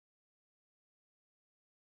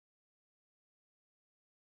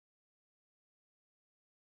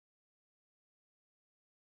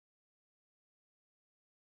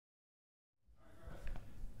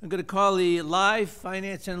I'm going to call the live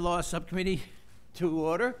Finance and Law Subcommittee to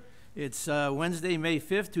order. It's Wednesday, May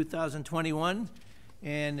 5th, 2021.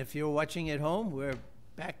 And if you're watching at home, we're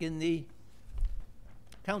back in the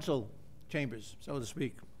council chambers, so to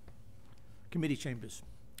speak, committee chambers.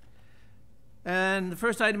 And the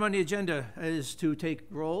first item on the agenda is to take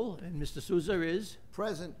roll, and Mr. Souza is?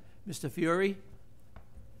 Present. Mr. Fiore?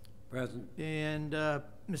 Present. And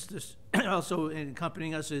also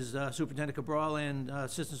accompanying us is Superintendent Cabral and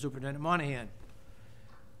Assistant Superintendent Monahan.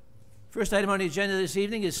 First item on the agenda this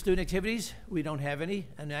evening is student activities. We don't have any,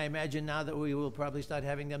 and I imagine now that we will probably start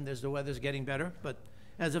having them as the weather's getting better, but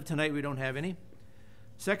as of tonight, we don't have any.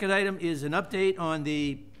 Second item is an update on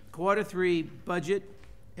the Q3 budget,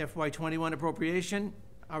 FY21 appropriation,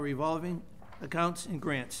 our revolving accounts and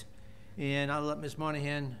grants. And I'll let Ms.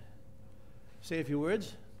 Monahan say a few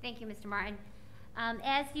words. Thank you, Mr. Martin.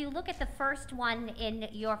 As you look at the first one in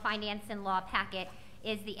your finance and law packet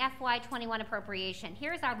is the FY21 appropriation.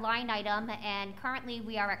 Here's our line item, and currently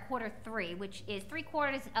we are at Q3, which is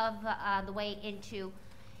 3/4 of the way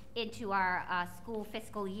into our school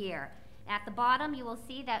fiscal year. At the bottom, you will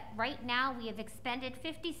see that right now we have expended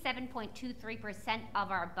 57.23%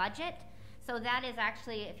 of our budget. So that is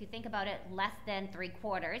actually, if you think about it, less than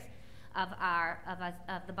 3/4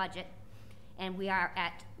 of the budget, and we are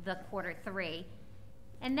at the Q3.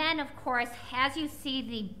 And then, of course, as you see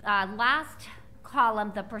the last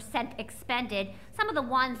column, the percent expended, some of the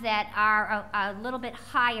ones that are a little bit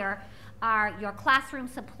higher are your classroom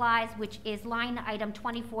supplies, which is line item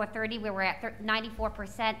 2430, where we're at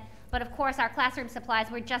 94%. But of course, our classroom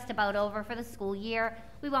supplies, we're just about over for the school year.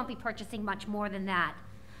 We won't be purchasing much more than that.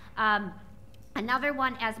 Another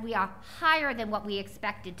one, as we are higher than what we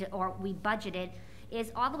expected to, or we budgeted,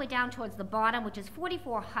 is all the way down towards the bottom, which is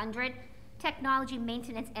 4,400, technology,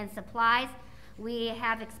 maintenance, and supplies. We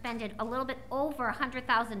have expended a little bit over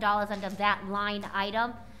 $100,000 under that line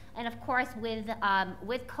item. And of course, with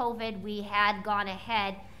COVID, we had gone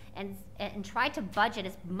ahead and tried to budget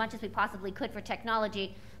as much as we possibly could for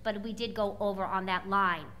technology, but we did go over on that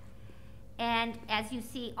line. And as you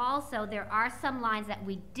see also, there are some lines that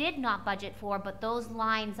we did not budget for, but those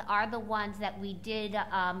lines are the ones that we did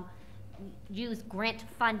use grant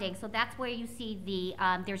funding. So that's where you see the,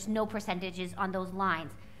 there's no percentages on those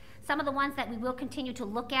lines. Some of the ones that we will continue to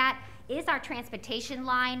look at is our transportation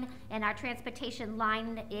line, and our transportation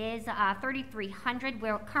line is 3,300,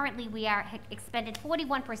 where currently we are expended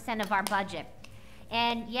 41% of our budget.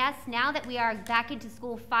 And yes, now that we are back into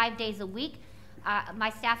school 5 days a week,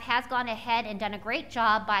 my staff has gone ahead and done a great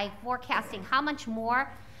job by forecasting how much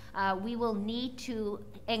more we will need to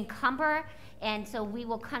encumber, and so we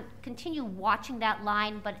will continue watching that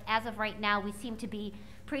line. But as of right now, we seem to be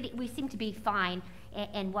fine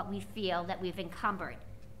in what we feel that we've encumbered.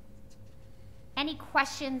 Any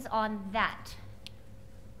questions on that?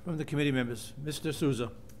 From the committee members, Mr.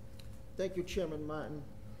 Souza. Thank you, Chairman Martin.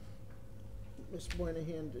 Ms.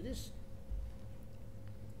 Moynihan,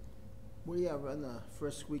 we are in the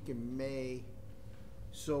first week in May,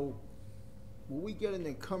 so will we get an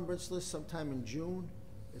encumbrance list sometime in June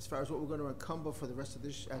as far as what we're going to encumber for the rest of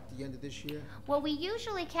this, at the end of this year? Well, we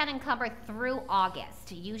usually can encumber through August.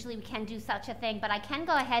 Usually we can do such a thing, but I can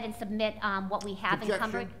go ahead and submit what we have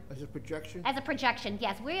encumbered. As a projection? As a projection,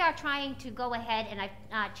 yes. We are trying to go ahead, and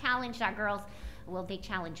I've challenged our girls. Well, they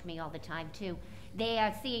challenge me all the time too. They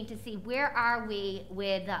are seeing to see where are we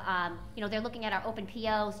with, you know, they're looking at our open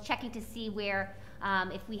POs, checking to see where,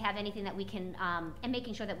 if we have anything that we can, and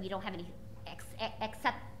making sure that we don't have any,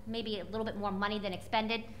 except maybe a little bit more money than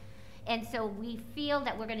expended. And so we feel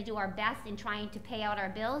that we're going to do our best in trying to pay out our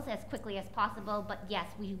bills as quickly as possible, but yes,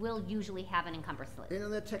 we will usually have an encumbrance list. And on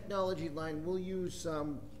that technology line, we'll use,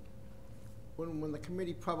 when the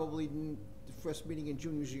committee probably, the first meeting in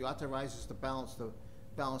June usually authorizes to balance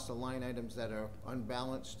the line items that are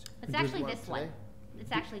unbalanced. It's actually this one.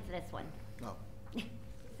 It's actually this one. No.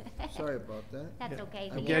 Sorry about that. That's okay.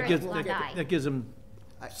 The Yeah, year has gone by. that gives them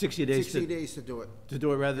 60 days. 60 days to do it. To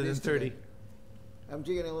do it rather than 30. Today. I'm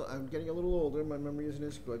getting a little older. My memory isn't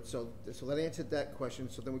as good. So that answered that question.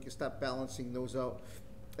 So then we can start balancing those out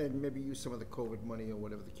and maybe use some of the COVID money or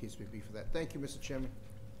whatever the case may be for that. Thank you, Mr. Chairman.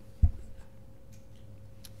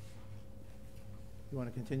 You want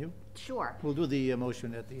to continue? Sure. We'll do the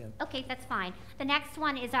motion at the end. Okay, that's fine. The next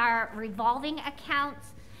one is our revolving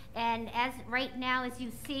accounts. And as right now, as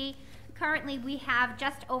you see, currently we have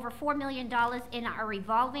just over $4 million in our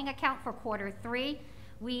revolving account for Q3.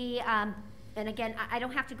 We, and again, I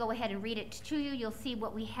don't have to go ahead and read it to you. You'll see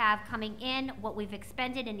what we have coming in, what we've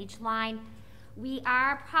expended in each line. We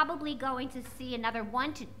are probably going to see another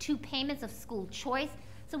 1 to 2 payments of school choice.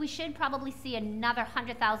 So we should probably see another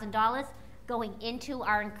 $100,000 going into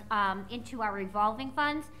our revolving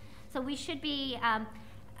funds. So we should be,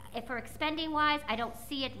 if for expending wise, I don't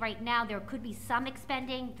see it right now. There could be some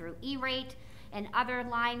expending through E-rate and other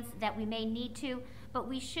lines that we may need to, but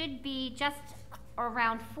we should be just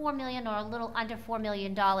around $4 million or a little under $4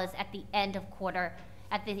 million at the end of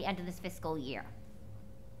this fiscal year.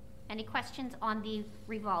 Any questions on the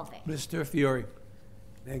revolving? Mr. Fiore.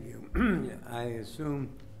 Thank you. I assume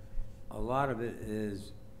a lot of it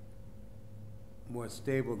is more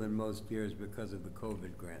stable than most years because of the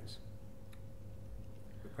COVID grants.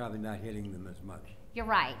 We're probably not hitting them as much. You're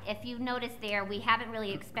right. If you notice there, we haven't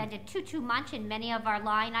really expended too much in many of our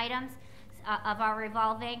line items of our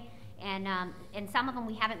revolving, and some of them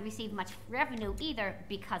we haven't received much revenue either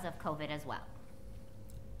because of COVID as well.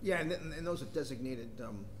 Yeah, and those are designated,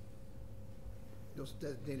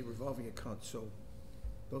 revolving accounts, so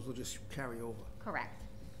those will just carry over. Correct.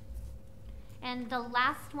 And the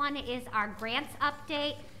last one is our grants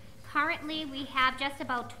update. Currently, we have just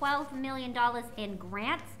about $12 million in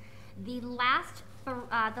grants. The last of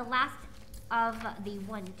the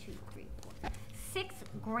 6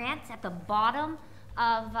 grants at the bottom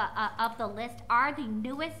of the list are the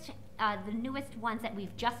newest ones that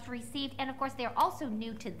we've just received, and of course they're also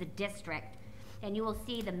new to the district. And you will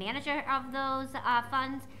see the manager of those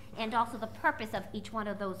funds and also the purpose of each one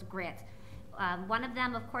of those grants. One of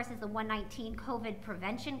them, of course, is the 119 COVID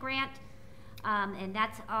prevention grant, and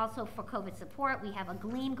that's also for COVID support. We have a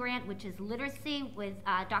GLEAM grant, which is literacy with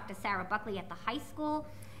Dr. Sarah Buckley at the high school.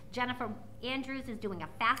 Jennifer Andrews is doing a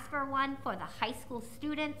FASFR one for the high school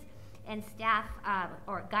students and staff,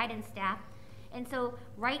 or guidance staff. And so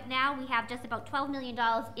right now we have just about $12 million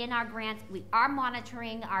in our grants. We are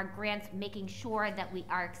monitoring our grants, making sure that we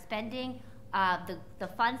are expending the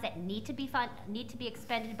funds that need to be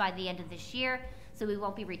expended by the end of this year, so we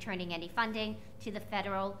won't be returning any funding to the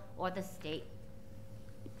federal or the state.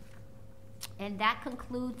 And that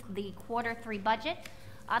concludes the Q3 budget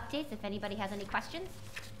updates. If anybody has any questions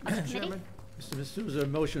of the committee. Chairman? Mr. D'Souza, a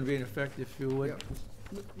motion be in effect, if you would. Yeah.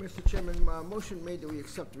 Mr. Chairman, motion made that we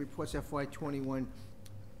accept the reports FY21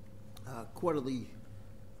 quarterly,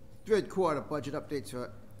 third quarter budget updates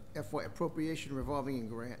for FY appropriation, revolving, and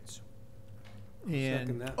grants.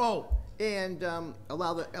 Second that. Oh, and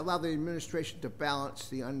allow the administration to balance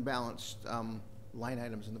the unbalanced line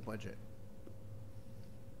items in the budget.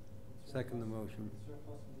 Second the motion.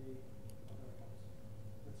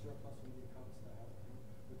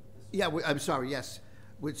 Yeah, I'm sorry. Yes,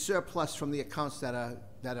 with surplus from the accounts that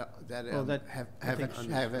Well, that, have I think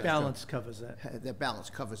extra. balance covers that. The balance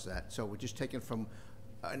covers that. So we're just taking from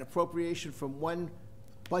an appropriation from one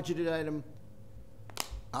budgeted item,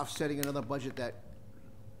 offsetting another budget that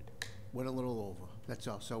went a little over. That's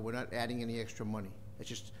all. So we're not adding any extra money. It's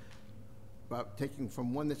just about taking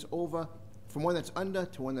from one that's over, from one that's under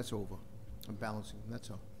to one that's over, and balancing.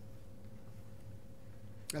 That's all.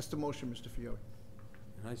 That's the motion, Mr. Fiore.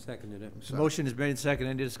 And I seconded it. The motion is made and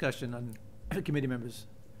seconded. Any discussion on committee members?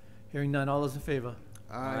 Hearing none. All those in favor?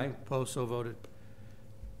 Aye. Opposed, so voted.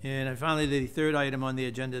 And finally, the third item on the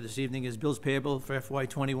agenda this evening is bills payable for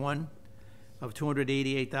FY21 of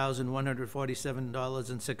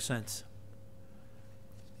 $288,147.06.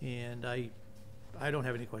 And I don't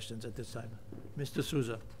have any questions at this time. Mr.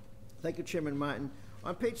 Souza. Thank you, Chairman Martin.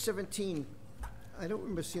 On page 17, I don't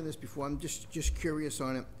remember seeing this before. I'm just curious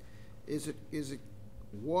on it. Is it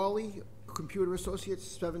Wally Computer Associates,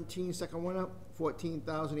 17, second one up,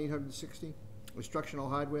 14,860, instructional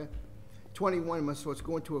hardware. 21, so it's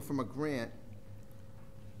going to it from a grant.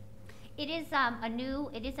 It is a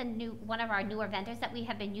new one of our newer vendors that we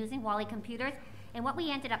have been using, Wally Computers, and what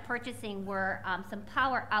we ended up purchasing were some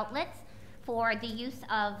power outlets for the use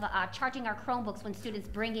of charging our Chromebooks when students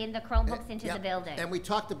bring in the Chromebooks into the building. And we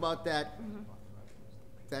talked about that.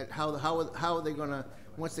 That how are they going to,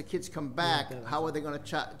 once the kids come back, how are they going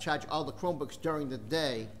to charge all the Chromebooks during the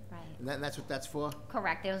day? Right. And that's what that's for?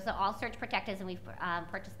 Correct. Those are all surge protectors, and we've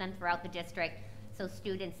purchased them throughout the district. So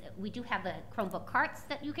students, we do have the Chromebook carts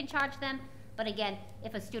that you can charge them, but again,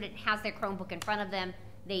 if a student has their Chromebook in front of them,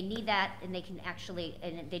 they need that, and they can actually,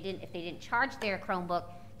 and if they didn't charge their Chromebook,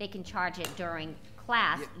 they can charge it during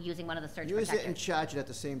class using one of the surge protectors. Use it and charge it at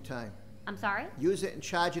the same time. I'm sorry? Use it and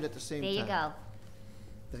charge it at the same time. There you go.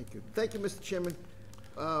 Thank you. Thank you, Mr. Chairman.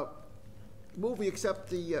 Move we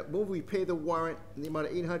pay the warrant in the amount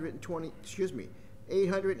of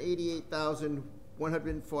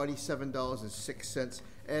 $888,147.06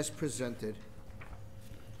 as presented.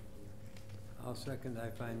 I'll second. I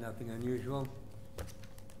find nothing unusual.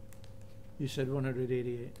 You said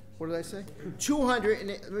 188. What did I say?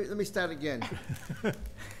 Let me start again.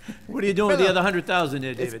 What are you doing with the other 100,000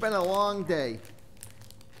 there, It's David? been a long day.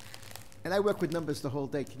 And I work with numbers the whole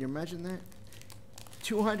day. Can you imagine that?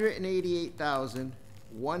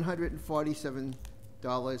 $288,147.06.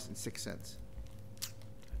 I'll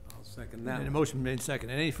second And that. a motion made second.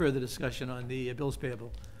 Any further discussion on the bills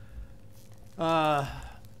payable? I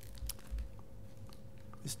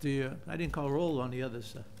didn't call roll on the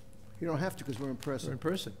others. You don't have to because we're in We're person. in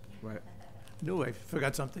person. Right. No, I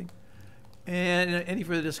forgot something. And any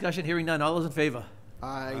further discussion? Hearing none. All those in favor?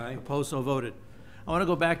 Aye. Opposed, so voted. I want to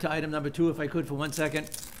go back to item number 2, if I could, for 1 second.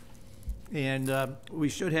 And we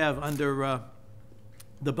should have, under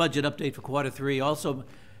the budget update for quarter 3, also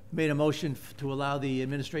made a motion to allow the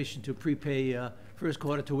administration to prepay first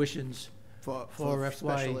quarter tuitions For FY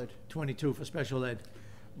special ed. '22 for special ed.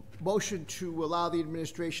 Motion to allow the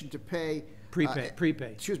administration to pay. Prepay.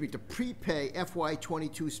 Excuse me, to prepay FY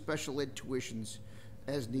 '22 special ed tuitions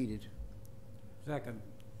as needed. Second.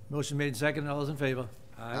 Motion made second. All those in favor?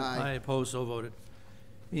 Aye. Opposed, so voted.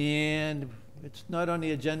 And it's not on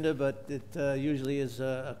the agenda, but it usually is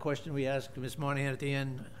a question we ask Ms. Monahan at the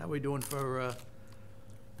end. How are we doing for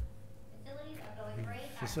Facilities are going great.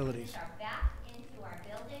 Facilities. Our students are back into our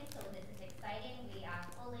building, so this is exciting. We are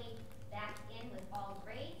fully back in with all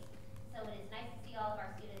grades. So it is nice to see all of our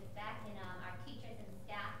students back, and our teachers and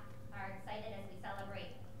staff are excited as we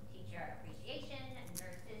celebrate Teacher Appreciation and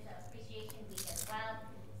Nurses Appreciation Week as well.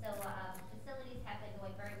 So facilities have been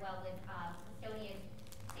going very well with custodians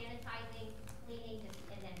sanitizing, cleaning,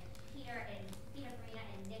 and then Peter Farina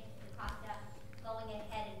and Nick DaCosta going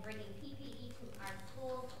ahead and bringing PPE to our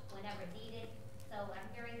schools whenever needed. So I'm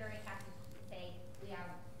very, very happy to say we are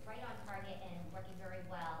right on target and working very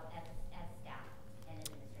well as staff and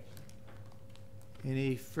administration.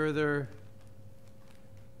 any further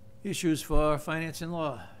issues for finance and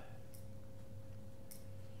law?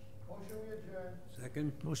 Motion we adjourn.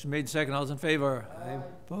 Second. Motion made second. All those in favor? Aye.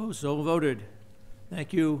 Opposed, so voted.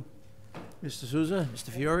 Thank you, Mr. Souza. Mr.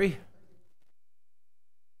 Fiore?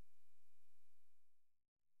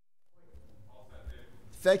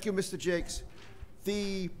 Thank you, Mr. Jakes.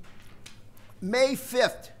 The May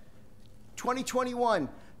 5th, 2021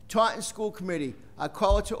 Taunton School Committee, I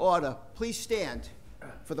call it to order. Please stand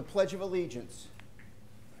for the Pledge of Allegiance.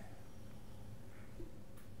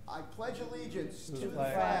 I pledge allegiance to the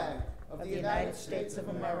flag of the United States of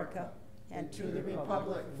America and to the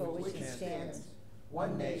republic for which it stands,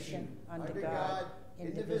 one nation, under God,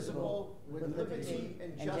 indivisible, with liberty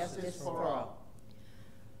and justice for all.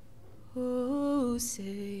 Oh,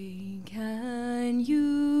 say, can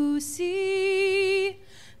you see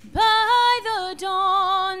by the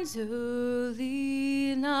dawn's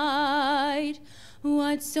early light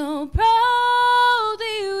what so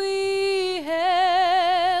proudly we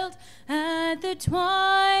hailed at the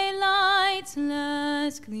twilight's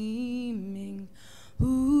last gleaming,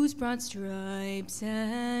 whose broad stripes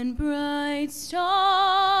and bright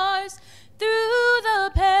stars through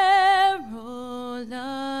the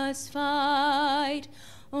perilous fight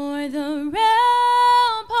o'er the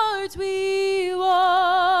ramparts we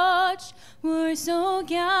watched were so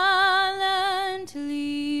gallantly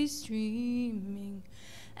streaming,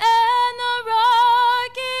 and the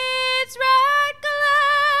rocket's red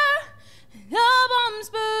glare, the bombs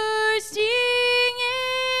bursting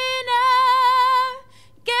in air,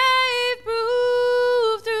 gave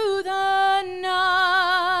proof through the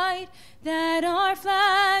night that our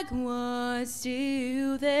flag was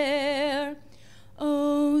still there.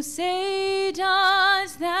 Oh, say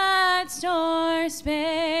does that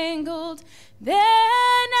star-spangled banner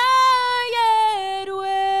yet wave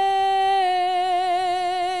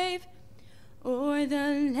o'er the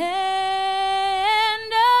land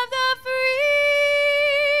of the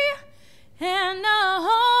free and the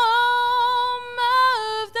home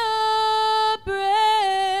of the brave?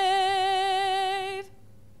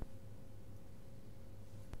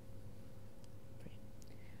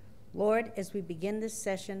 Lord, as we begin this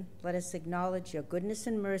session, let us acknowledge your goodness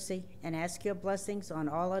and mercy and ask your blessings on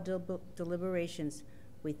all our deliberations.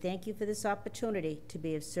 We thank you for this opportunity to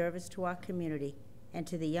be of service to our community and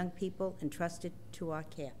to the young people entrusted to our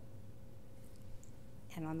care.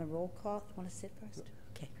 And on the roll call, you want to sit first?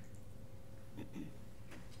 Okay.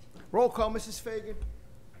 Roll call, Mrs. Fagan.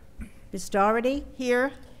 Ms. Doherty?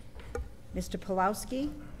 Here. Mr.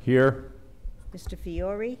 Pulowski? Here. Mr.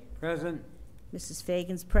 Fiore? Present. Mrs.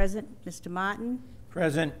 Fagan's present. Mr. Martin?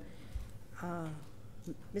 Present.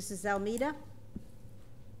 Mrs. Almeida?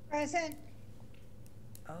 Present.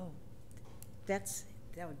 Oh, that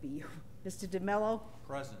would be you. Mr. DeMello?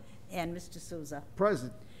 Present. And Mr. Souza.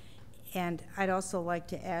 Present. And I'd also like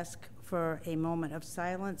to ask for a moment of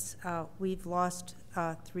silence. We've lost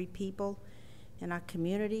 3 people in our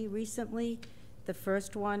community recently. The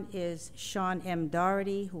first one is Sean M.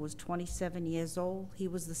 Doherty, who was 27 years old. He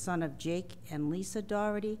was the son of Jake and Lisa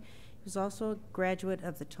Doherty. He was also a graduate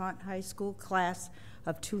of the Taunton High School class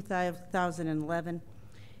of 2011.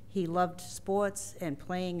 He loved sports and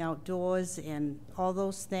playing outdoors and all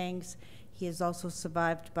those things. He is also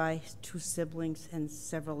survived by 2 siblings and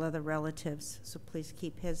several other relatives, so please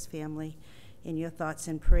keep his family in your thoughts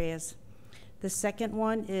and prayers. The second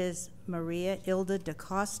one is Maria Ilda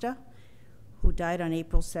DaCosta, who died on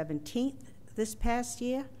April 17th this past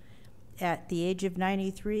year. At the age of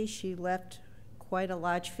 93, she left quite a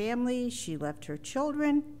large family. She left her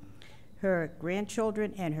children, her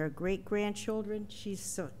grandchildren, and her great-grandchildren.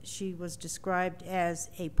 She was described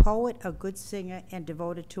as a poet, a good singer, and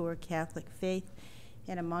devoted to her Catholic faith.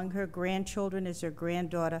 And among her grandchildren is her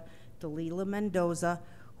granddaughter, Dalila Mendoza,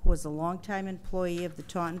 who was a longtime employee of the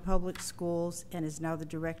Taunton Public Schools and is now the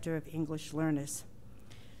director of English Learners.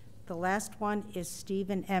 The last one is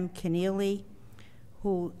Stephen M. Keneally,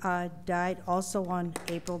 who died also on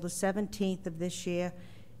April the 17th of this year.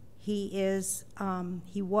 He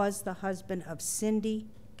was the husband of Cindy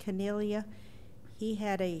Keneally. He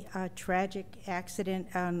had a tragic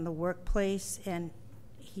accident on the workplace, and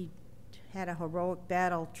he had a heroic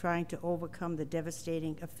battle trying to overcome the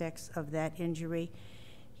devastating effects of that injury.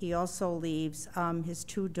 He also leaves his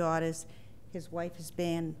 2 daughters. His wife has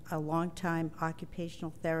been a longtime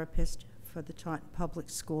occupational therapist for the Taunton Public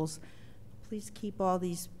Schools. Please keep all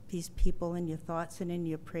these people in your thoughts and in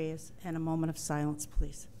your prayers, and a moment of silence,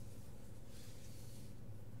 please.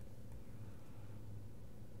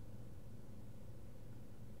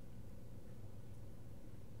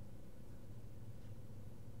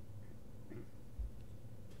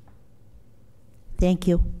 Thank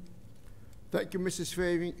you. Thank you, Mrs.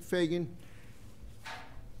 Fagan.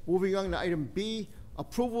 Moving on to item B,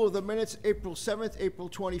 approval of the minutes, April 7th, April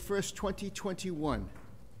 21st, 2021.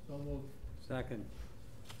 So moved. Second.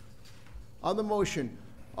 On the motion,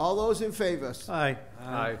 all those in favor? Aye.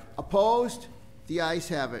 Aye. Opposed? The ayes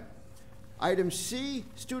have it. Item C,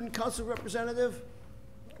 student council representative.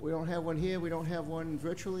 We don't have one here. We don't have one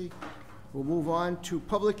virtually. We'll move on to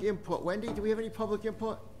public input. Wendy, do we have any public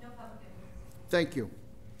input? No public input. Thank you.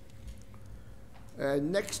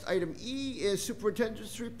 Next, item E is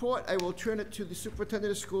superintendent's report. I will turn it to the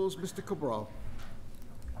superintendent of schools, Mr. Cabral.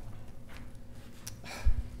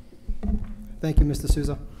 Thank you, Mr.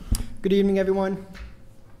 Souza. Good evening, everyone.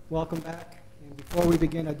 Welcome back. And before we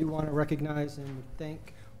begin, I do want to recognize and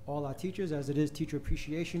thank all our teachers, as it is Teacher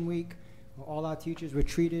Appreciation Week. All our teachers were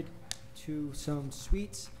treated to some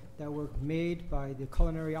sweets that were made by the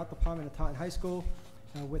Culinary Art Department at Taunton High School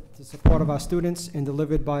with the support of our students and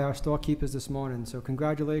delivered by our storekeepers this morning. So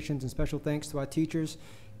congratulations and special thanks to our teachers.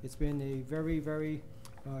 It's been a very, very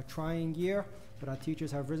trying year, but our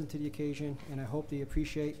teachers have risen to the occasion, and I hope they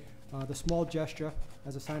appreciate the small gesture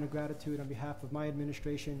as a sign of gratitude on behalf of my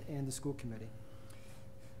administration and the school committee.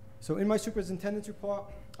 So in my superintendent's report,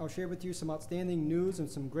 I'll share with you some outstanding news and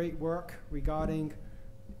some great work regarding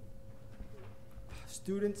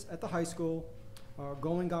students at the high school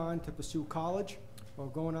going on to pursue college or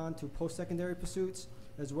going on to post-secondary pursuits,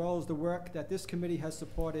 as well as the work that this committee has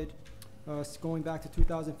supported going back to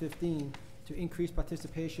 2015 to increase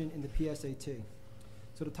participation in the PSAT.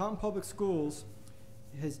 So the Taunton Public Schools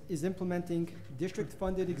is implementing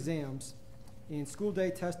district-funded exams and school day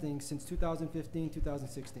testing since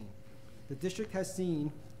 2015-2016. The district has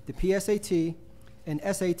seen the PSAT and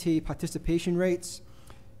SAT participation rates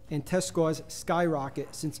and test scores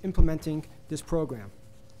skyrocket since implementing this program.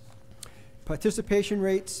 Participation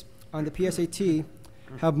rates on the PSAT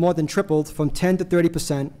have more than tripled from 10 to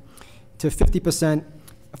 30% to 50%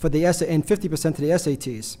 for the and 50% to the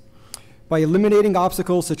SATs. By eliminating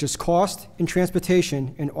obstacles such as cost and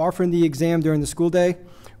transportation and offering the exam during the school day,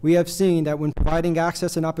 we have seen that when providing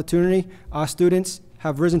access and opportunity, our students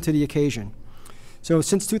have risen to the occasion. So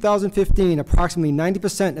since 2015, approximately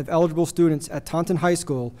 90% of eligible students at Taunton High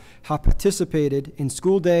School have participated in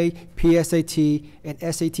school day, PSAT, and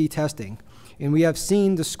SAT testing. And we have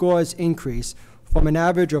seen the scores increase from an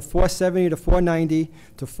average of 470 to 490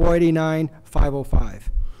 to 489,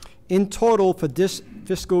 505. In total for this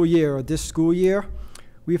fiscal year, or this school year,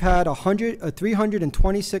 we've had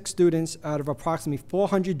 326 students out of approximately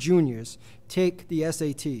 400 juniors take the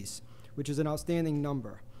SATs, which is an outstanding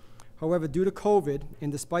number. However, due to COVID,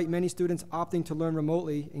 and despite many students opting to learn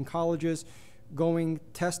remotely in colleges going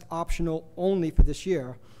test optional only for this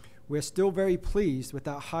year, We're still very pleased with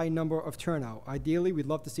that high number of turnout. Ideally, we'd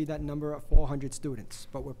love to see that number of 400 students,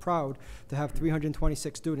 but we're proud to have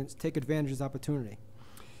 326 students take advantage of this opportunity.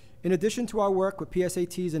 In addition to our work with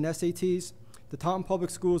PSATs and SATs, the Taunton Public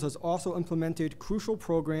Schools has also implemented crucial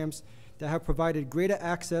programs that have provided greater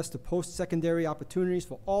access to post-secondary opportunities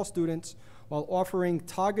for all students while offering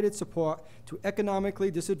targeted support to economically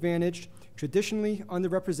disadvantaged, traditionally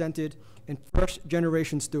underrepresented, and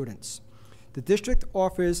first-generation students. The district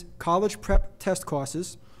offers college prep test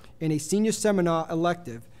courses and a senior seminar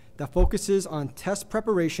elective that focuses on test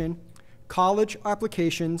preparation, college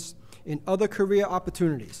applications, and other career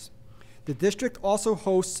opportunities. The district also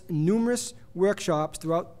hosts numerous workshops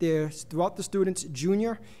throughout the students'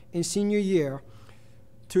 junior and senior year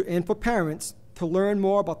and for parents to learn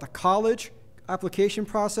more about the college application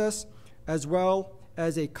process, as well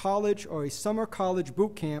as a college or a summer college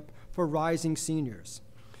boot camp for rising seniors.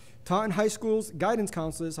 Taunton High School's guidance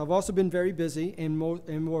counselors have also been very busy and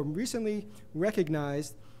more recently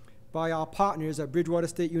recognized by our partners at Bridgewater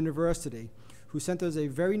State University, who sent us a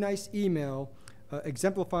very nice email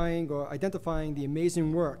exemplifying or identifying the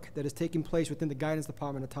amazing work that is taking place within the guidance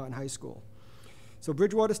department at Taunton High School. So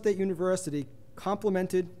Bridgewater State University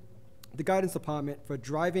complimented the guidance department for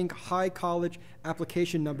driving high college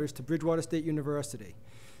application numbers to Bridgewater State University.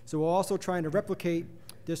 So we're also trying to replicate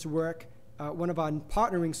this work one of our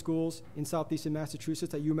partnering schools in southeastern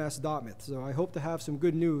Massachusetts at UMass Dartmouth. So I hope to have some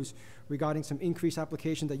good news regarding some increased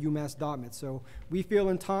applications at UMass Dartmouth. So we feel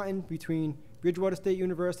in Taunton, between Bridgewater State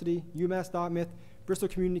University, UMass Dartmouth, Bristol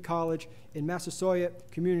Community College, and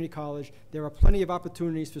Massasoit Community College, there are plenty of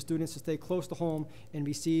opportunities for students to stay close to home and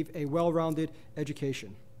receive a well-rounded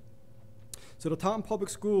education. So the Taunton Public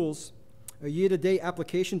Schools, year-to-date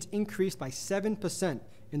applications increased by 7%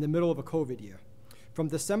 in the middle of a COVID year. From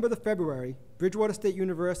December to February, Bridgewater State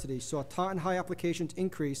University saw Taunton High applications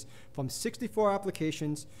increase from 64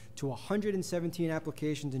 applications to 117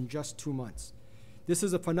 applications in just 2 months. This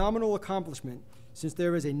is a phenomenal accomplishment since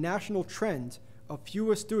there is a national trend of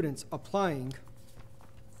fewer students applying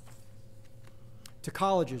to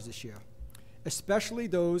colleges this year, especially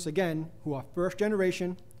those, again, who are first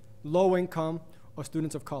generation, low income, or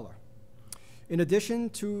students of color. In addition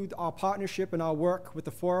to our partnership and our work with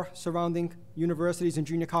the 4 surrounding universities and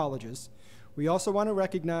junior colleges, we also want to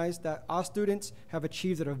recognize that our students have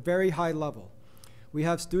achieved at a very high level. We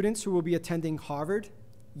have students who will be attending Harvard,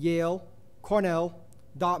 Yale, Cornell,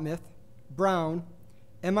 Dartmouth, Brown,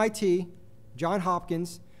 MIT, Johns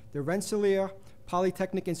Hopkins, the Rensselaer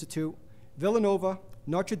Polytechnic Institute, Villanova,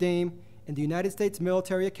 Notre Dame, and the United States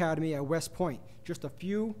Military Academy at West Point, just a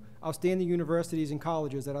few outstanding universities and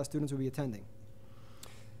colleges that our students will be attending.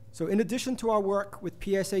 So in addition to our work with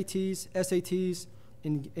PSATs, SATs,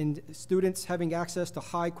 and students having access to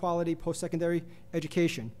high-quality post-secondary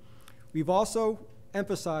education, we've also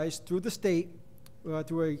emphasized through the state,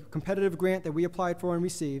 through a competitive grant that we applied for and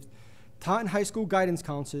received, Taunton High School guidance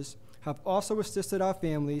counselors have also assisted our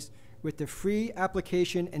families with the free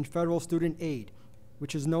application and federal student aid,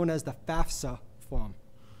 which is known as the FAFSA form.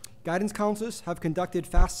 Guidance counselors have conducted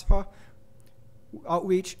FAFSA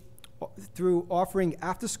outreach through offering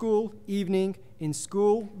after-school, evening, and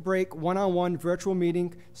school break one-on-one virtual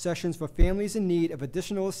meeting sessions for families in need of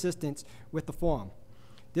additional assistance with the form.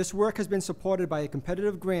 This work has been supported by a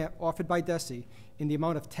competitive grant offered by DESE in the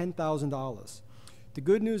amount of $10,000. The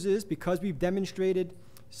good news is, because we've demonstrated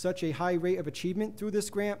such a high rate of achievement through this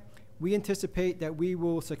grant, we anticipate that we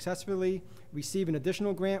will successfully receive an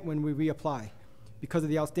additional grant when we reapply because of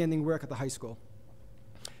the outstanding work at the high school.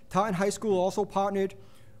 Taunton High School also partnered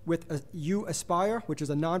with You Aspire, which is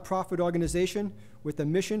a nonprofit organization with a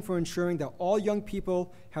mission for ensuring that all young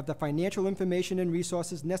people have the financial information and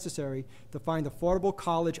resources necessary to find affordable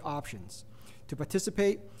college options, to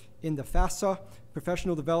participate in the FAFSA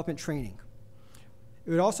professional development training.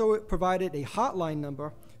 It also provided a hotline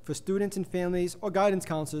number for students and families or guidance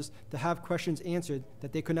counselors to have questions answered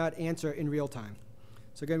that they could not answer in real time.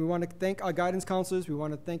 So again, we want to thank our guidance counselors. We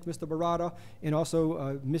want to thank Mr. Barata and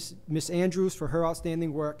also Miss Andrews for her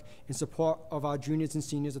outstanding work in support of our juniors and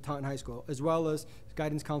seniors at Taunton High School, as well as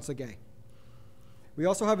guidance counselor Gay. We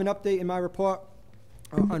also have an update in my report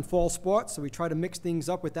on fall sports, so we try to mix things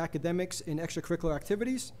up with academics and extracurricular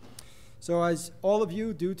activities. So as all of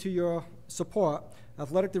you, due to your support,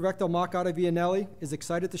 Athletic Director Mark Ottavianelli is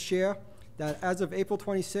excited to share that as of April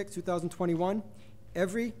 26, 2021,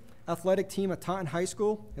 every athletic team at Taunton High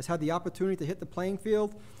School has had the opportunity to hit the playing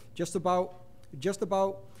field just about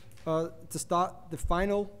to start the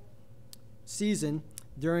final season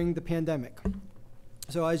during the pandemic.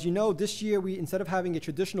 So as you know, this year instead of having a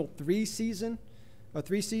traditional 3-season or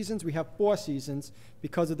 3 seasons, we have 4 seasons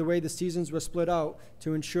because of the way the seasons were split out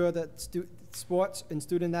to ensure that sports and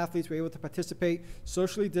student athletes were able to participate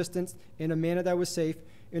socially distanced in a manner that was safe,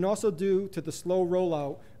 and also due to the slow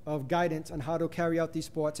rollout of guidance on how to carry out these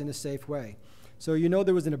sports in a safe way. So you know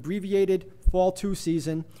there was an abbreviated Fall 2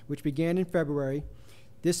 season, which began in February.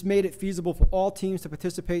 This made it feasible for all teams to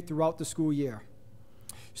participate throughout the school year.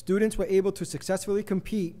 Students were able to successfully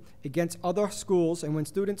compete against other schools, and when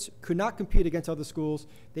students could not compete against other schools,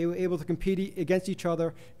 they were able to compete against each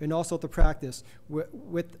other and also to practice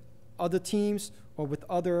with other teams or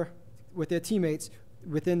with their teammates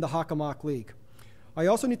within the Hockomock League. I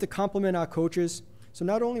also need to compliment our coaches. So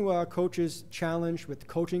not only were our coaches challenged with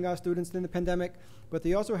coaching our students in the pandemic, but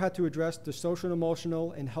they also had to address the social,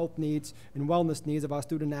 emotional, and health needs and wellness needs of our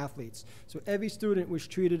student athletes. So every student was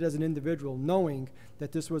treated as an individual, knowing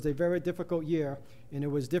that this was a very difficult year, and it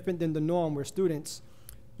was different than the norm where students,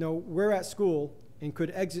 were at school and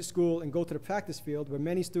could exit school and go to the practice field, where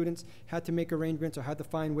many students had to make arrangements or had to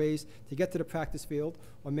find ways to get to the practice field,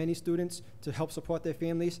 or many students, to help support their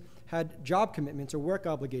families, had job commitments or work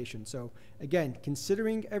obligations. So again,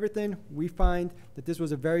 considering everything, we find that this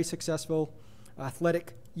was a very successful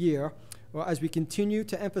athletic year, as we continue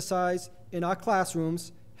to emphasize in our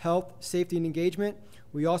classrooms health, safety, and engagement.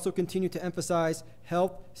 We also continue to emphasize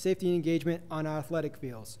health, safety, and engagement on our athletic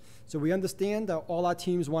fields. So we understand that all our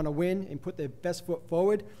teams want to win and put their best foot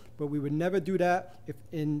forward, but we would never do that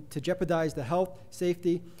to jeopardize the health,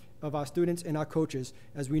 safety of our students and our coaches,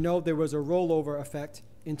 as we know there was a rollover effect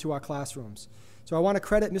into our classrooms. So I want to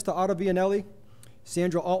credit Mr. Otto Vianelli,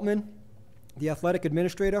 Sandra Altman, the athletic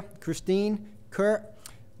administrator, Christine, Kurt,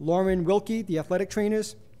 Lauren Wilkie, the athletic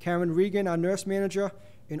trainers, Karen Regan, our nurse manager,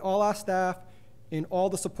 and all our staff and all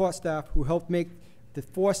the support staff who helped make the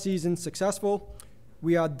 4 seasons successful.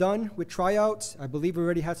 We are done with tryouts. I believe we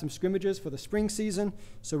already had some scrimmages for the spring season,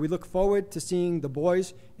 so we look forward to seeing the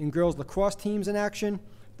boys and girls lacrosse teams in action,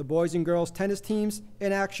 the boys and girls tennis teams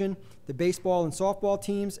in action, the baseball and softball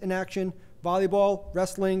teams in action, volleyball,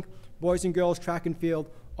 wrestling, boys and girls track and field,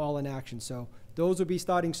 all in action. So those will be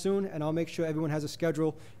starting soon, and I'll make sure everyone has a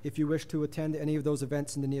schedule if you wish to attend any of those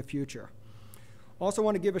events in the near future. Also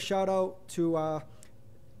want to give a shout out to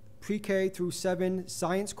pre-K through 7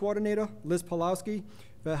 science coordinator, Liz Pawlowski,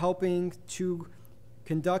 for helping to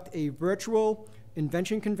conduct a virtual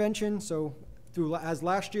invention convention. So as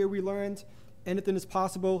last year we learned, anything is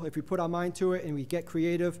possible if we put our mind to it and we get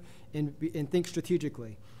creative and think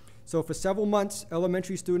strategically. So for several months,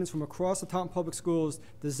 elementary students from across the Taunton Public Schools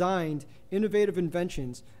designed innovative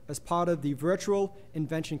inventions as part of the virtual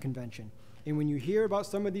invention convention. And when you hear about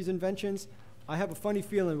some of these inventions, I have a funny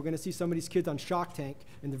feeling we're going to see some of these kids on Shark Tank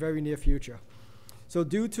in the very near future. So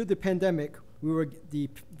due to the pandemic, the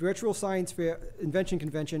virtual science fair invention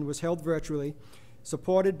convention was held virtually,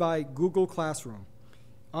 supported by Google Classroom.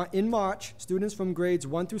 In March, students from grades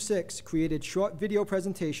 1 through 6 created short video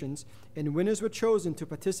presentations, and winners were chosen to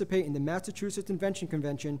participate in the Massachusetts Invention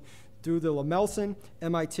Convention through the Lamelson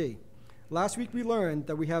MIT. Last week we learned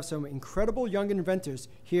that we have some incredible young inventors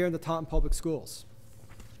here in the Taunton Public Schools.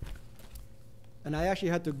 And I actually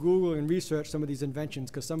had to Google and research some of these inventions,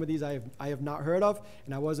 because some of these I have not heard of,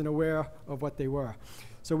 and I wasn't aware of what they were.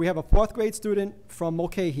 So we have a 4th grade student from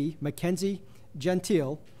Mulcahy, Mackenzie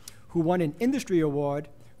Gentile, who won an industry award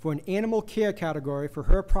for an animal care category for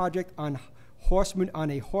her project on a horse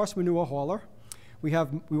manure hauler. We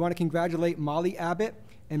want to congratulate Molly Abbott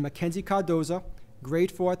and Mackenzie Cardoza,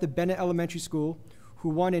 grade 4 at the Bennett Elementary School, who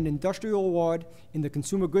won an industrial award in the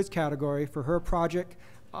consumer goods category for her project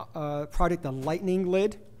on lightning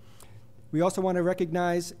lid. We also want to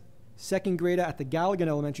recognize 2nd grader at the Galligan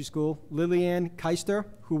Elementary School, Lillian Keister,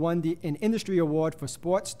 who won an industry award for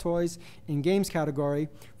sports, toys, and games category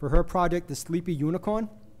for her project, the Sleepy Unicorn.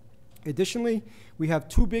 Additionally, we have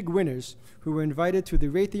 2 big winners who were invited to the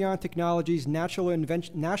Raytheon Technologies National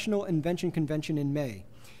Invention Convention in May.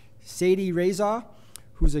 Sadie Rezar,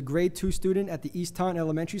 who's a grade 2 student at the East Taunton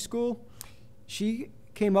Elementary School. She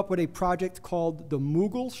came up with a project called the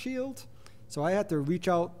Moogle Shield. So I had to reach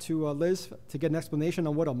out to Liz to get an explanation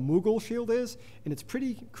on what a Moogle Shield is, and it's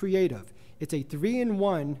pretty creative. It's a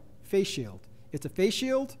 3-in-1 face shield. It's a face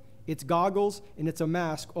shield, it's goggles, and it's a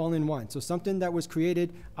mask all in one. So something that was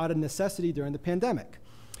created out of necessity during the pandemic.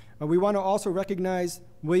 We want to also recognize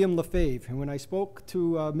William Lefebvre. And when I spoke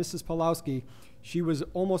to Mrs. Pawlowski, she was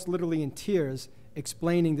almost literally in tears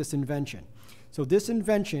explaining this invention. So this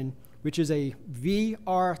invention, which is a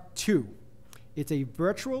VR2, it's a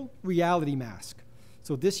virtual reality mask.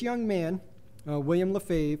 So this young man, William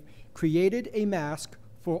Lefebvre, created a mask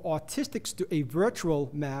for a virtual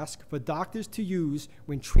mask for doctors to use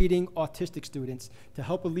when treating autistic students to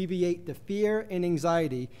help alleviate the fear and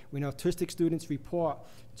anxiety when autistic students report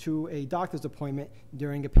to a doctor's appointment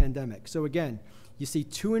during a pandemic. So again, you see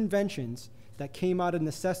two inventions that came out of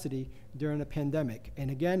necessity during a pandemic.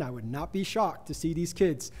 And again, I would not be shocked to see these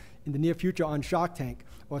kids in the near future on Shark Tank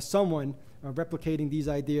or someone replicating these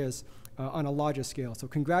ideas on a larger scale. So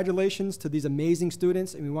congratulations to these amazing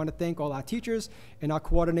students, and we want to thank all our teachers and our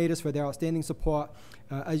coordinators for their outstanding support.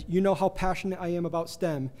 As you know how passionate I am about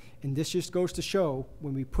STEM, and this just goes to show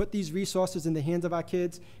when we put these resources in the hands of our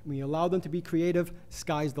kids, and we allow them to be creative,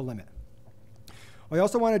 sky's the limit. I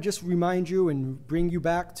also want to just remind you and bring you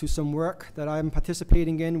back to some work that I'm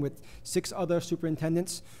participating in with 6 other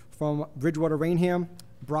superintendents from Bridgewater, Rainham,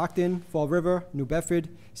 Brockton, Fall River, New Bedford,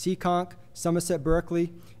 Seekonk, Somerset,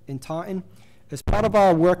 Berkeley, and Taunton. As part of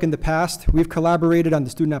our work in the past, we've collaborated on the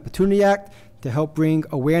Student Opportunity Act to help bring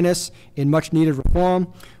awareness in much needed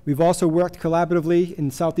reform. We've also worked collaboratively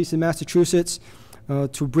in southeastern Massachusetts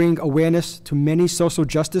to bring awareness to many social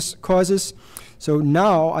justice causes. So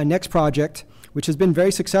now our next project, which has been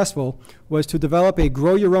very successful, was to develop a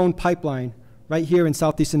grow your own pipeline right here in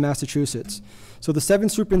southeastern Massachusetts. So the 7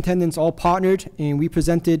 superintendents all partnered, and we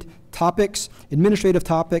presented topics, administrative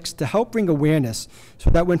topics, to help bring awareness so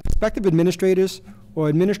that when prospective administrators or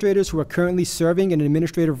administrators who are currently serving in an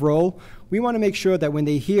administrative role, we want to make sure that when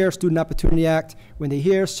they hear Student Opportunity Act, when they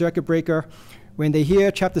hear Circuit Breaker, when they hear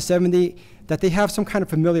Chapter 70, that they have some kind of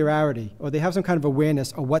familiarity or they have some kind of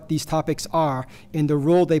awareness of what these topics are and the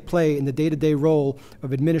role they play in the day-to-day role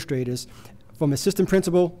of administrators, from assistant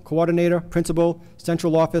principal, coordinator, principal,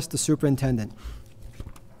 central office to superintendent.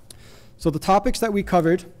 So the topics that we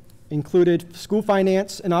covered included school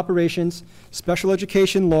finance and operations, special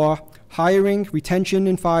education law, hiring, retention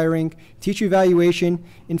and firing, teacher evaluation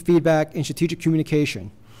and feedback, and strategic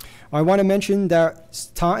communication. I want to mention that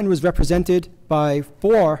Taunton was represented by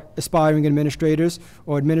 4 aspiring administrators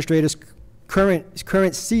or administrators, current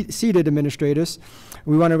seated administrators.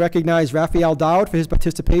 We want to recognize Raphael Dowd for his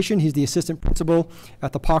participation. He's the assistant principal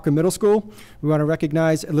at the Parker Middle School. We want to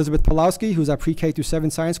recognize Elizabeth Pulowski, who's our pre-K through 7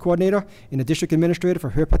 science coordinator and a district administrator, for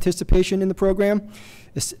her participation in the program.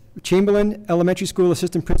 Chamberlain Elementary School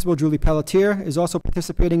assistant principal Julie Pelletier is also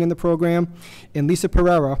participating in the program. And Lisa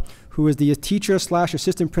Pereira, who is the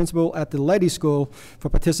teacher/assistant principal at the Leddy School, for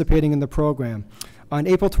participating in the program. On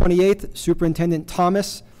April 28th, Superintendent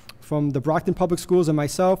Thomas from the Brockton Public Schools and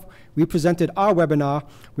myself, we presented our webinar,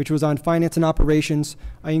 which was on finance and operations.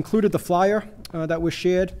 I included the flyer that was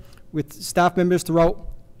shared with staff members throughout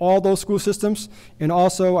all those school systems, and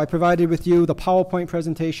also I provided with you the PowerPoint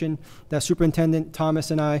presentation that Superintendent Thomas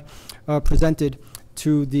and I presented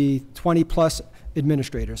to the 20+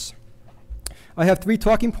 administrators. I have 3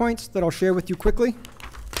 talking points that I'll share with you quickly.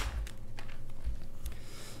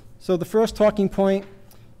 So the first talking point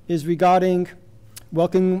is regarding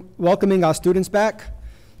welcoming our students back.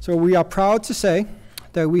 So we are proud to say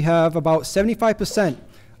that we have about 75%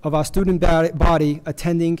 of our student body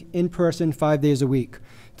attending in person 5 days a week.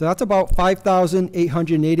 So that's about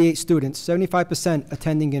 5,888 students, 75%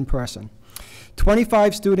 attending in person.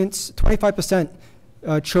 25%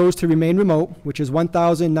 chose to remain remote, which is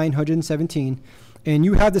 1,917. And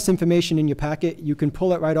you have this information in your packet. You can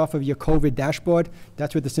pull it right off of your COVID dashboard.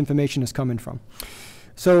 That's where this information is coming from.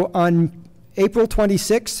 So on April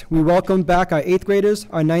 26th, we welcomed back our 8th graders,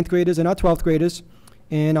 our 9th graders, and our 12th graders.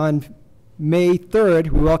 And on May 3rd,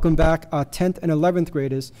 we welcomed back our 10th and 11th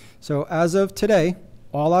graders. So as of today,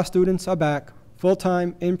 all our students are back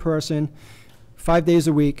full-time, in person, 5 days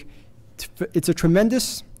a week. It's a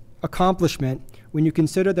tremendous accomplishment when you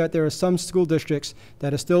consider that there are some school districts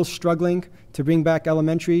that are still struggling to bring back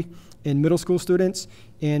elementary and middle school students.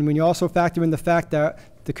 And when you also factor in the fact that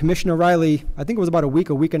the Commissioner Riley, I think it was about a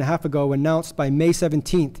week and a half ago, announced by May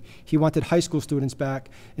 17th he wanted high school students back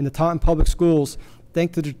in the Taunton Public Schools,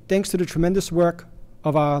 thanks to the tremendous work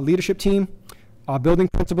of our leadership team, our building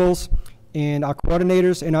principals, and our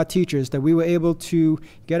coordinators and our teachers, that we were able to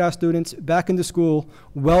get our students back into school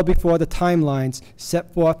well before the timelines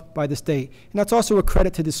set forth by the state. And that's also a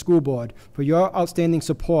credit to the school board for your outstanding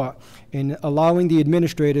support in allowing the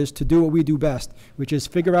administrators to do what we do best, which is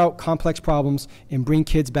figure out complex problems and bring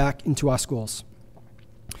kids back into our schools.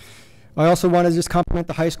 I also want to just compliment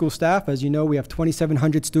the high school staff. As you know, we have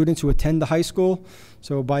 2,700 students who attend the high school.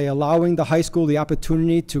 So by allowing the high school the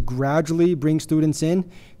opportunity to gradually bring students in,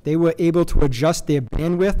 they were able to adjust their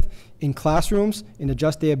bandwidth in classrooms and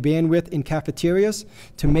adjust their bandwidth in cafeterias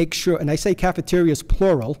to make sure, and I say cafeterias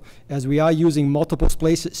plural, as we are using multiple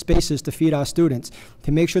spaces to feed our students,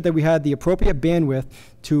 to make sure that we had the appropriate bandwidth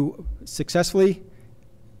to successfully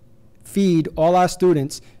feed all our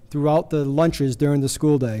students throughout the lunches during the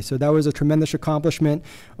school day. So that was a tremendous accomplishment.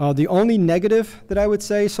 The only negative that I would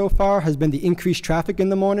say so far has been the increased traffic in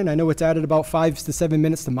the morning. I know it's added about 5 to 7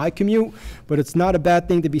 minutes to my commute, but it's not a bad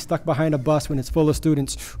thing to be stuck behind a bus when it's full of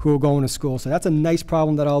students who are going to school. So that's a nice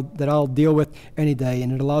problem that I'll deal with any day,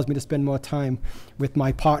 and it allows me to spend more time with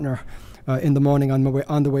my partner in the morning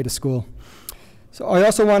on the way to school. So I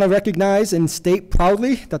also want to recognize and state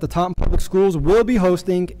proudly that the Taunton Public Schools will be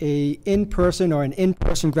hosting an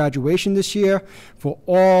in-person graduation this year for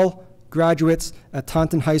all graduates at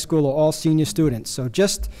Taunton High School, or all senior students. So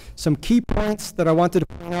just some key points that I wanted to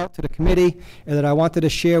point out to the committee and that I wanted to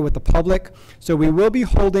share with the public. So we will be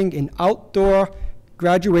holding an outdoor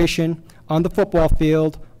graduation on the football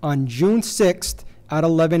field on June 6th at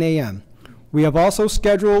 11 a.m. We have also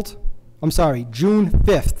scheduled, June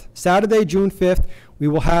 5th. Saturday, June 5th, we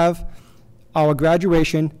will have our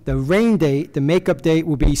graduation. The rain date, the makeup date,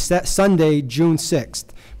 will be set Sunday, June 6th.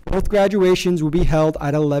 Both graduations will be held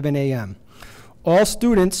at 11 a.m. All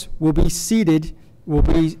students will be seated, will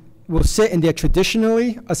sit in their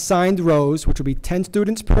traditionally assigned rows, which will be 10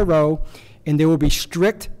 students per row, and there will be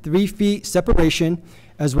strict 3 feet separation,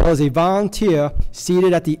 as well as a volunteer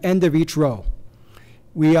seated at the end of each row.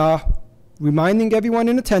 We are reminding everyone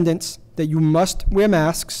in attendance that you must wear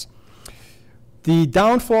masks. The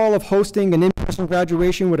downfall of hosting an in-person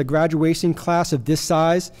graduation with a graduation class of this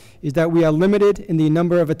size is that we are limited in the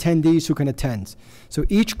number of attendees who can attend. So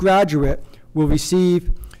each graduate will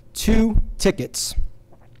receive 2 tickets,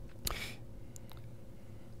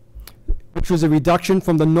 which was a reduction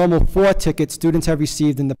from the normal 4 tickets students have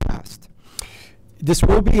received in the past. This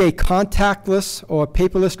will be a contactless or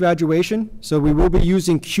paperless graduation, so we will be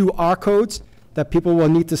using QR codes that people will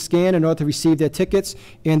need to scan in order to receive their tickets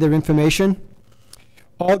and their information.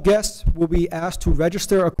 All guests will be asked to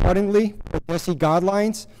register accordingly for DESE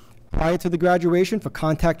guidelines prior to the graduation for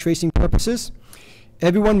contact tracing purposes.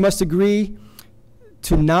 Everyone must agree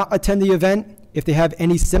to not attend the event if they have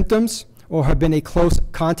any symptoms or have been a close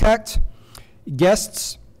contact.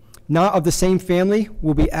 Guests not of the same family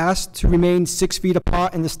will be asked to remain 6 feet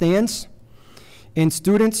apart in the stands, and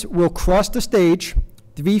students will cross the stage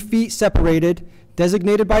 3 feet separated,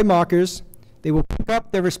 designated by markers. They will pick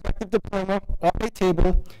up their respective diploma off a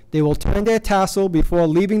table. They will turn their tassel before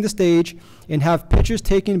leaving the stage and have pictures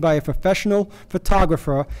taken by a professional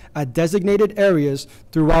photographer at designated areas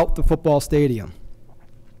throughout the football stadium.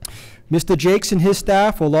 Mr. Jakes and his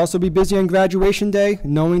staff will also be busy on graduation day,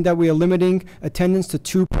 knowing that we are limiting attendance to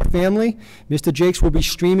 2 per family. Mr. Jakes will be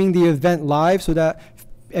streaming the event live so that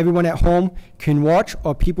everyone at home can watch,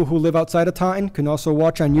 or people who live outside of Taunton can also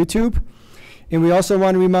watch on YouTube. And we also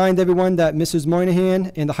want to remind everyone that Mrs.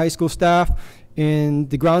 Moynihan and the high school staff and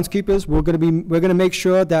the groundskeepers, we're going to make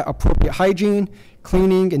sure that appropriate hygiene,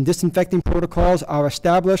 cleaning, and disinfecting protocols are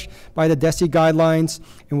established by the DESE guidelines,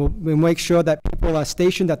 and we'll make sure that people are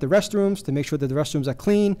stationed at the restrooms to make sure that the restrooms are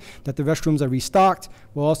clean, that the restrooms are restocked.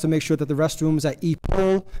 We'll also make sure that the restrooms at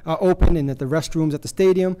E-Pool are open and that the restrooms at the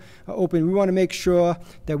stadium are open. We want to make sure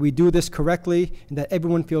that we do this correctly and that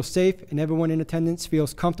everyone feels safe and everyone in attendance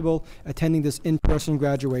feels comfortable attending this in-person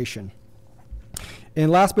graduation. And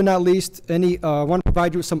last but not least, I want to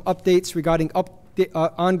provide you with some updates regarding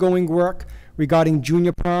ongoing work regarding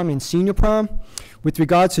junior prom and senior prom. With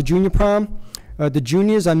regards to junior prom, the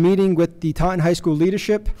juniors are meeting with the Taunton High School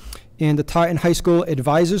leadership and the Taunton High School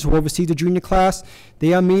advisors who oversee the junior class.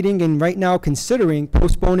 They are meeting and right now considering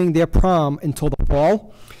postponing their prom until the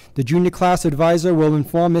fall. The junior class advisor will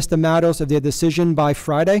inform Mr. Matos of their decision by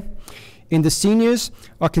Friday. And the seniors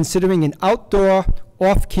are considering an outdoor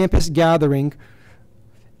off-campus gathering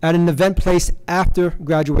at an event place after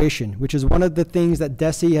graduation, which is one of the things that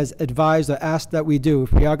DESE has advised or asked that we do.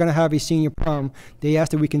 If we are going to have a senior prom, they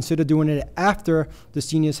asked that we consider doing it after the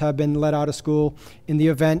seniors have been let out of school in the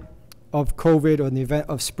event of COVID or in the event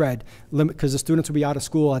of spread, because the students will be out of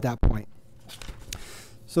school at that point.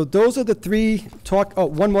 So those are the 3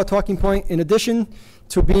 one more talking point. In addition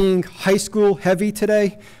to being high school heavy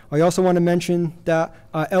today, I also want to mention that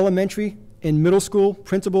elementary and middle school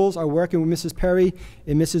principals are working with Mrs. Perry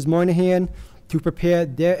and Mrs. Moynihan to prepare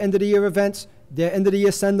their end-of-the-year events, their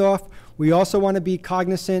end-of-the-year send-off. We also want to be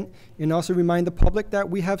cognizant and also remind the public that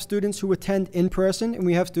we have students who attend in person and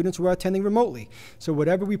we have students who are attending remotely. So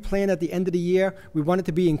whatever we plan at the end of the year, we want it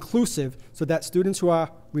to be inclusive so that students who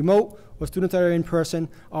are remote or students that are in person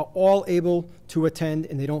are all able to attend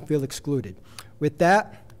and they don't feel excluded. With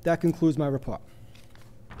that, that concludes my report.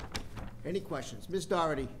 Any questions? Ms.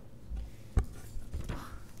 Doherty?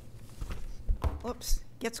 Oops,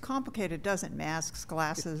 gets complicated, doesn't it? Masks,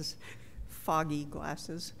 glasses, foggy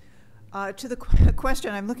glasses. To the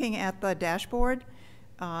question, I'm looking at the dashboard,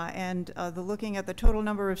 and looking at the total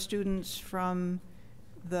number of students from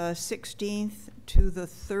the 16th to the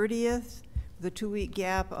 30th, the 2-week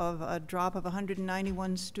gap of a drop of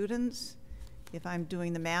 191 students. If I'm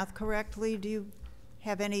doing the math correctly, do you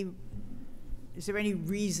have is there any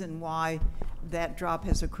reason why that drop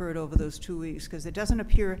has occurred over those 2 weeks? Because it doesn't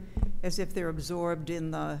appear as if they're absorbed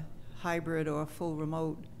in the hybrid or full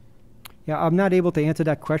remote. Yeah, I'm not able to answer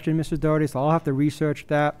that question, Mrs. Doherty, so I'll have to research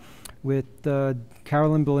that with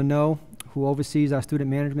Carolyn Billano, who oversees our student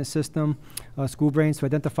management system, School Brains, to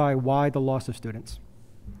identify why the loss of students.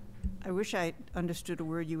 I wish I understood a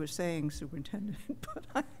word you were saying, Superintendent,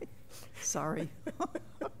 but sorry.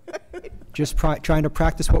 Just trying to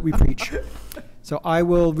practice what we preach. So I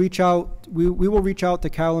will reach out, we will reach out to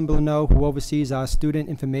Carolyn Billano, who oversees our student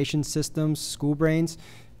information systems, School Brains,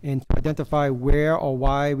 and to identify where or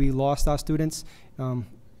why we lost our students.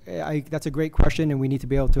 That's a great question, and we need to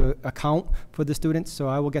be able to account for the students, so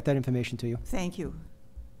I will get that information to you. Thank you.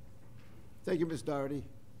 Thank you, Ms. Doherty.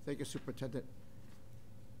 Thank you, Superintendent.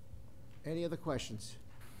 Any other questions?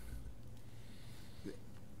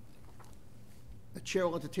 The chair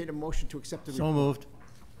will entertain a motion to accept the report. So moved.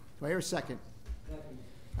 Do I hear a second?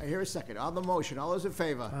 I hear a second. On the motion, all those in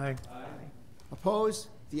favor? Aye. Opposed?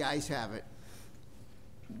 The ayes have it.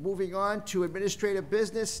 Moving on to administrative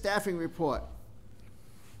business, staffing report.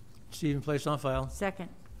 Stephen, placed on file. Second.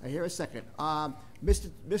 I hear a second.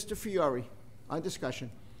 Mr. Fiore, on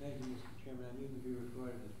discussion. Thank you, Mr. Chairman. I need to be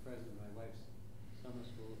recorded as present. My wife's summer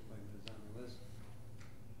school appointment is on the list.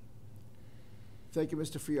 Thank you,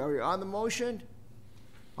 Mr. Fiore. On the motion,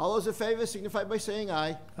 all those in favor signify by saying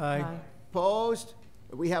aye. Aye. Opposed?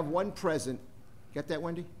 We have one present. Get that,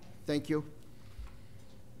 Wendy? Thank you.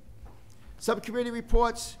 Subcommittee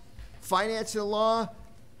reports, Finance and Law,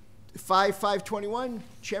 5/5/21,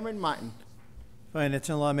 Chairman Martin. Finance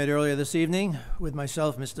and Law met earlier this evening with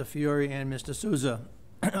myself, Mr. Fiore, and Mr. Souza.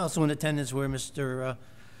 Also in attendance were Mr.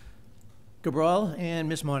 Cabral and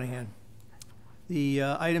Ms. Monahan. The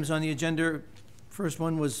items on the agenda, first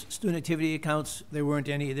one was student activity accounts. There weren't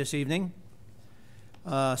any this evening.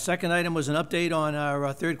 Second item was an update on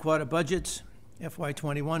our third quarter budgets,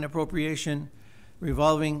 FY21 appropriation,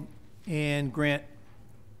 revolving and grant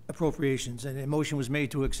appropriations. And a motion was made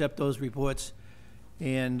to accept those reports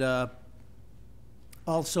and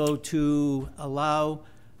also to allow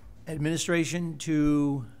administration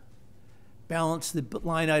to balance the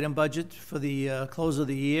line item budget for the close of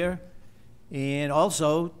the year, and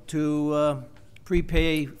also to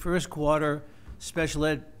prepay first quarter special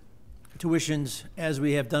ed tuitions as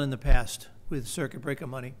we have done in the past with circuit breaker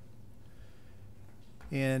money.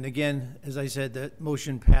 And again, as I said, that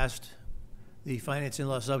motion passed the Finance and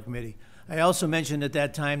Law Subcommittee. I also mentioned at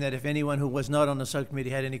that time that if anyone who was not on the subcommittee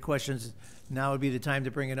had any questions, now would be the time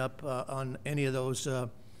to bring it up on any of those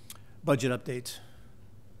budget updates.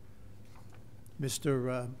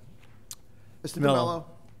 Mr. DeMello.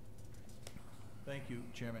 Thank you,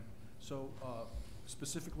 Chairman. So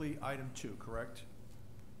specifically, item 2, correct?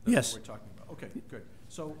 Yes. What we're talking about. Okay, good.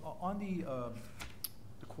 So on the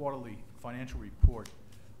quarterly financial report,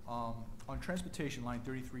 on transportation line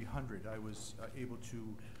 3300, I was able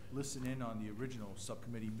to listen in on the original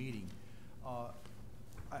subcommittee meeting.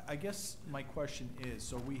 I guess my question is,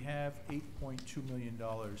 so we have $8.2 million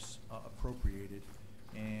appropriated,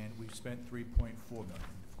 and we've spent $3.4 million.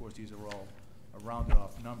 Of course, these are all rounded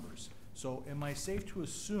off numbers. So am I safe to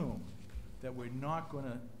assume that we're not going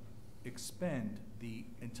to expend the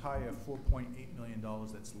entire $4.8 million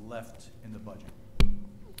that's left in the budget?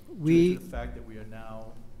 Due to the fact that we are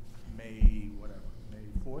now May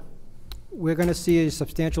 4th? We're going to see a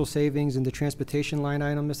substantial savings in the transportation line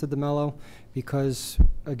item, Mr. DeMello, because,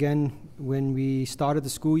 again, when we started the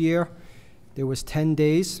school year, there was 10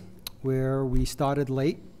 days where we started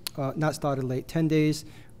late, 10 days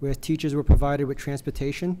where teachers were provided with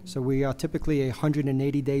transportation. So we are typically a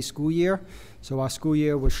 180-day school year. So our school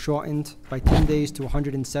year was shortened by 10 days to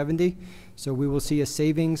 170. So we will see a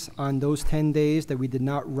savings on those 10 days that we did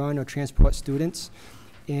not run or transport students.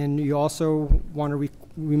 And you also want to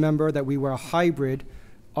remember that we were a hybrid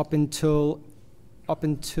up until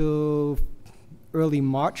early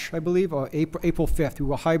March, I believe, or April 5th. We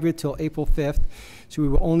were hybrid till April 5th. So we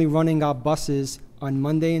were only running our buses on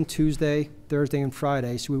Monday and Tuesday, Thursday and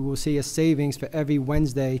Friday. So we will see a savings for every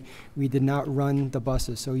Wednesday we did not run the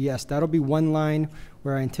buses. So yes, that'll be one line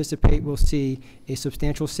where I anticipate we'll see a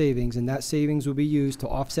substantial savings, and that savings will be used to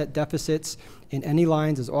offset deficits in any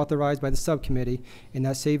lines as authorized by the subcommittee, and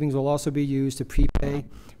that savings will also be used to prepay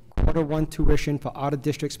quarter one tuition for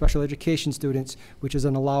out-of-district special education students, which is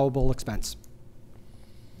an allowable expense.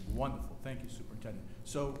 Wonderful, thank you, Superintendent.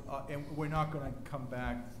 So, and we're not gonna come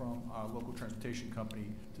back from our local transportation company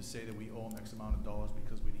to say that we owe them X amount of dollars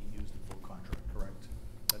because we didn't use the full contract, correct?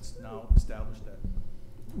 That's now established that.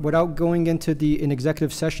 Without going into an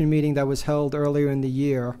executive session meeting that was held earlier in the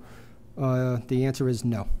year, the answer is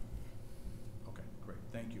no. Okay, great,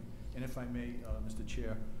 thank you. And if I may, Mr.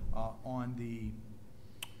 Chair, on the,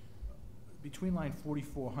 between line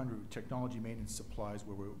 4400, technology maintenance supplies,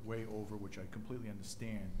 where we're way over, which I completely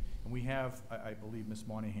understand. And we have, I believe Ms.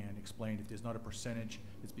 Monahan explained, if there's not a percentage,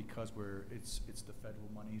 it's because it's the federal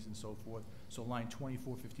monies and so forth. So line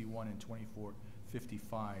 2451 and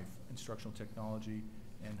 2455, instructional technology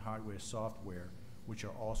and hardware, software, which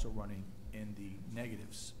are also running in the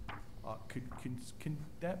negatives. Can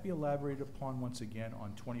that be elaborated upon once again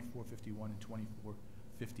on 2451 and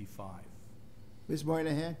 2455? Ms.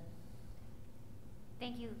 Moynihan?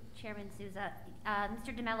 Thank you, Chairman Souza.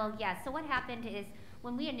 Mr. DeMello, yes. So what happened is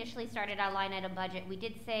when we initially started our line item budget, we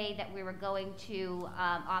did say that we were going to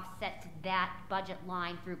offset that budget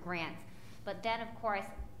line through grants. But then, of course,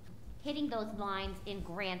 hitting those lines in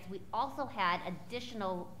grants, we also had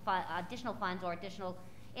additional funds or additional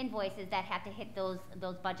invoices that had to hit those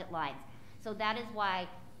budget lines. So that is why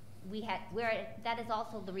that is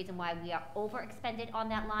also the reason why we are overexpended on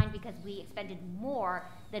that line, because we expended more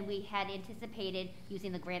than we had anticipated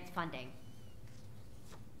using the grants funding.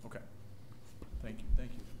 Okay. Thank you,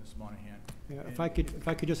 Ms. Monahan. Yeah, if I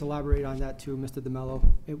could just elaborate on that too, Mr. DeMello.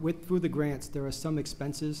 Through the grants, there are some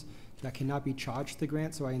expenses that cannot be charged to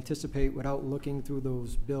grants, so I anticipate, without looking through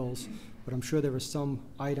those bills, but I'm sure there are some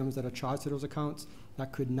items that are charged to those accounts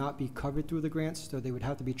that could not be covered through the grants, so they would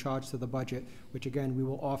have to be charged to the budget, which again, we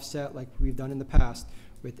will offset, like we've done in the past,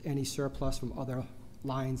 with any surplus from other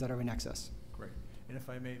lines that are in excess. Great. And if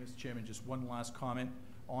I may, Mr. Chairman, just one last comment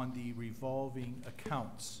on the revolving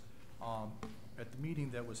accounts. At the meeting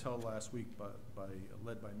that was held last week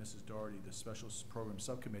led by Mrs. Doherty, the Special Program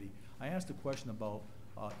Subcommittee, I asked a question about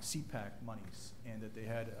CPAC monies, and that they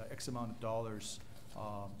had X amount of dollars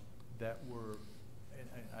that were, and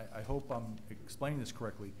I hope I'm explaining this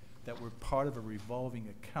correctly, that were part of a revolving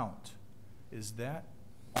account. Is that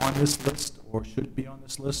on this list, or should it be on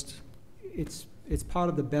this list? It's part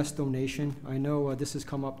of the BEST donation. I know this has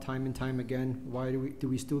come up time and time again. Why do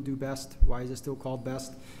we still do BEST? Why is it still called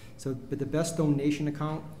BEST? So, but the BEST donation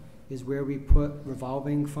account is where we put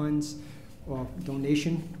revolving funds or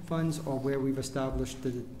donation funds, or where we've established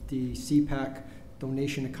the CPAC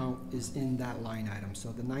donation account is in that line item.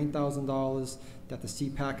 So the $9,000 that the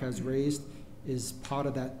CPAC has raised is part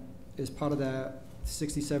of that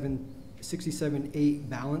 67.8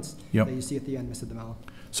 balance Yep. that you see at the end, Mr. DeMello.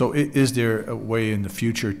 So is there a way in the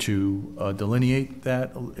future to delineate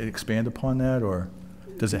that, expand upon that, or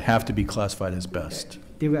does it have to be classified as best?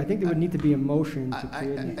 I think there would need to be a motion to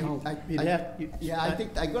create an account. I'm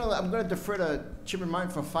gonna defer to Chairman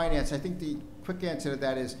Martin for finance. I think the quick answer to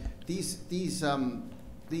that is these line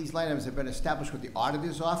items have been established with the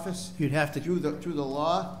auditor's office. You'd have to, through the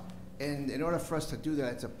law, and in order for us to do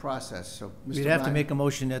that, it's a process. So, Mr. we'd have to Martin? make a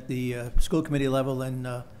motion at the school committee level and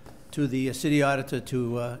to the city auditor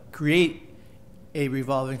to create a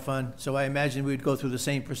revolving fund. So I imagine we'd go through the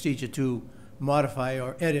same procedure to modify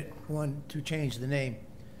or edit one to change the name.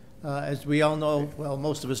 As we all know, well,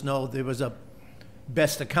 most of us know, there was a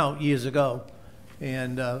BEST account years ago,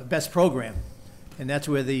 and BEST program, and that's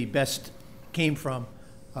where the BEST came from.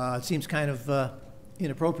 It seems kind of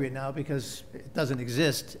inappropriate now because it doesn't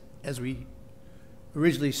exist as we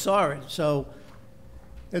originally saw it. So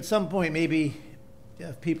at some point, maybe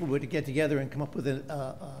if people were to get together and come up with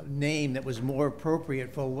a name that was more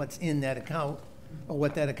appropriate for what's in that account or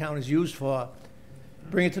what that account is used for,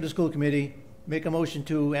 bring it to the school committee, make a motion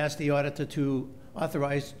to ask the auditor to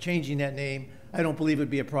authorize changing that name. I don't believe it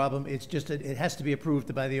would be a problem. It's just that it has to be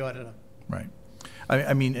approved by the auditor. Right.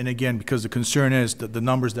 I mean, and again, because the concern is that the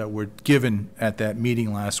numbers that were given at that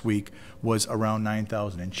meeting last week was around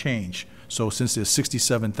 9,000 and change. So since there's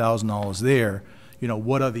 $67,000 there, you know,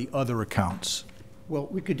 what are the other accounts? Well,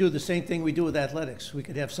 we could do the same thing we do with athletics. We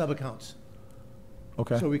could have sub-accounts.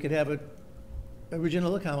 Okay. So we could have an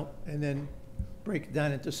original account and then break it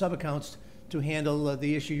down into sub-accounts to handle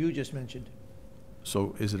the issue you just mentioned.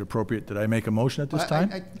 So is it appropriate that I make a motion at this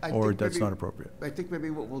time? I Or think that's maybe- not appropriate? I think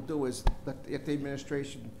maybe what we'll do is let the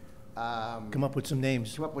administration Come up with some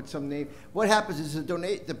names. come up with some name. What happens is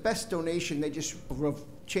the best donation, they just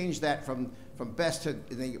change that from best to, and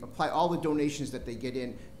they apply all the donations that they get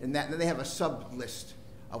in, and then they have a sub-list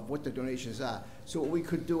of what the donations are. So what we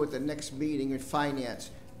could do at the next meeting in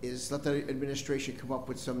finance is let the administration come up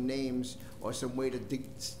with some names or some way to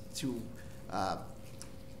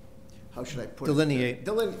how should I put Delineate. it?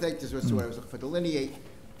 Delineate, that's the word I was looking for, delineate,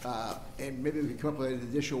 and maybe we can come up with an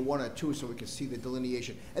additional one or two so we can see the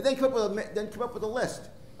delineation. And then come up with a list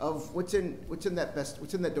of what's in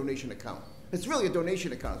that donation account. It's really a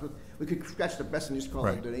donation account. We could scratch the best and just call it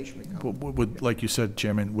a Right. donation account. With, like you said,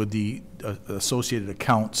 Chairman, with the associated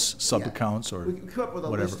accounts, sub-accounts, or We can come up with a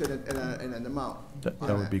whatever. list and an amount. That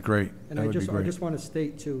on would be great. And That I would be just great. want to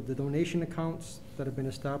state too, the donation accounts that have been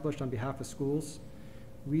established on behalf of schools,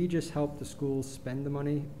 we just help the schools spend the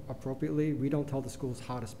money appropriately. We don't tell the schools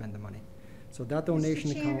how to spend the money. So that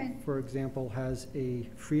donation account, Chairman. for example, has a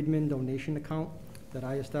Friedman donation account that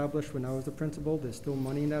I established when I was the principal. There's still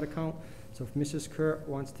money in that account. So if Mrs. Kurt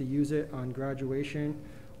wants to use it on graduation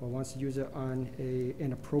or wants to use it on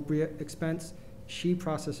an appropriate expense, she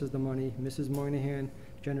processes the money. Mrs. Moynihan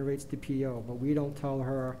generates the PO, but we don't tell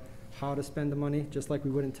her how to spend the money, just like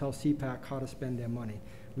we wouldn't tell CPAC how to spend their money.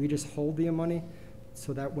 We just hold their money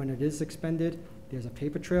so that when it is expended, there's a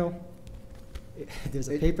paper trail. There's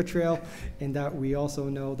a paper trail, and that we also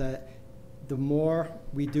know that the more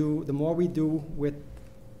we do with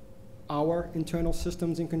our internal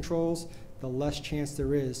systems and controls, the less chance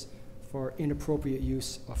there is for inappropriate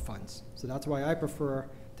use of funds. So that's why I prefer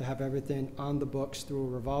to have everything on the books through a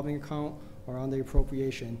revolving account or on the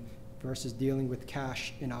appropriation versus dealing with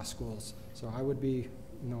cash in our schools. So I would be,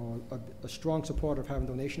 a strong supporter of having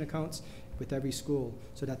donation accounts with every school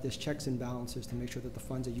so that there's checks and balances to make sure that the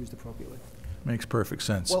funds are used appropriately. Makes perfect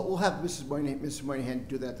sense. Well, we'll have Mrs. Moynihan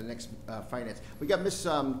do that at the next finance. We got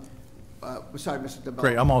Mr. DeMello.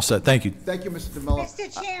 Great, I'm all set. Thank you. Thank you, Mr. DeMello.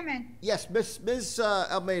 Mr. Chairman, Yes, Ms.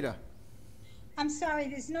 Almeida. I'm sorry,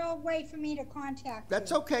 there's no way for me to contact you.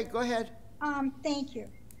 That's okay, go ahead. Thank you.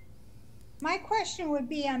 My question would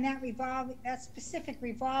be on that specific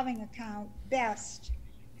revolving account, BEST.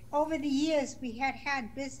 Over the years, we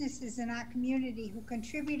had businesses in our community who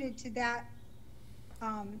contributed to that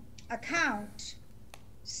account.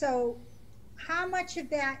 So how much of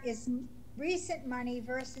that is recent money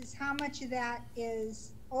versus how much of that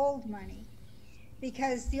is old money?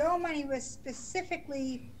 Because the old money was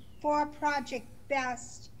specifically for Project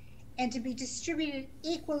BEST and to be distributed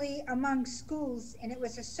equally among schools, and it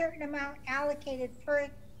was a certain amount allocated per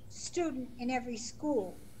student in every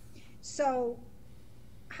school. So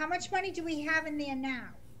how much money do we have in there now?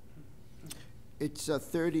 It's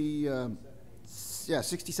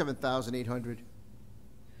 67,800.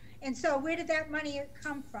 And so where did that money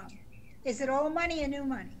come from? Is it old money or new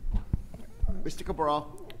money? Mr.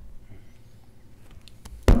 Cabral?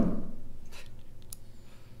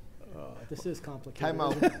 This is complicated. Time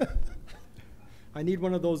out. I need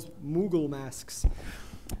one of those Moogle masks.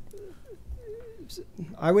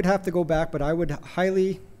 I would have to go back, but I would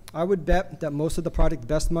bet that most of the Project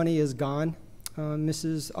Best money is gone,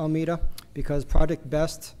 Mrs. Almeida, because Project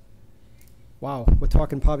Best, wow, we're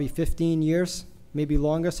talking probably 15 years, maybe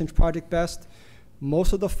longer since Project Best.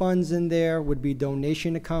 Most of the funds in there would be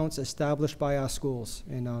donation accounts established by our schools.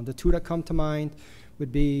 And the two that come to mind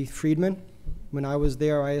would be Friedman. When I was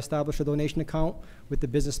there, I established a donation account with the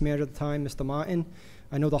business manager at the time, Mr. Martin.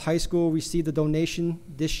 I know the high school received a donation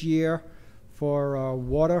this year for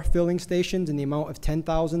water filling stations in the amount of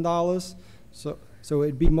 $10,000. So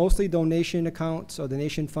it'd be mostly donation accounts or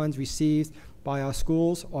donation funds received by our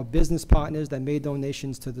schools or business partners that made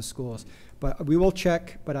donations to the schools. But we will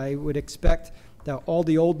check, but I would expect that all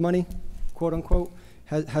the old money, quote unquote,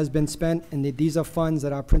 has been spent, and these are funds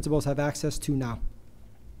that our principals have access to now.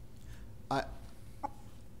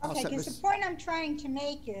 Okay, because the point I'm trying to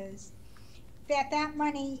make is that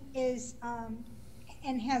money is,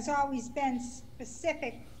 and has always been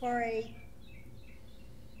specific for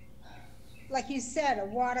like you said, a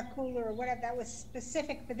water cooler or whatever, that was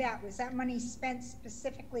specific for that. Was that money spent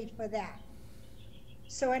specifically for that?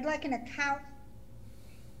 So I'd like an account,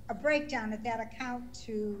 a breakdown of that account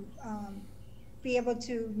to be able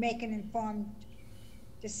to make an informed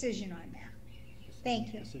decision on that.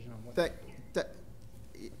 Thank you.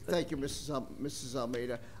 Thank you, Mrs.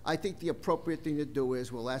 Almeida. I think the appropriate thing to do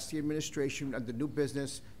is we'll ask the administration under new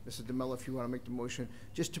business, Mr. DeMello, if you want to make the motion,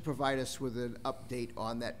 just to provide us with an update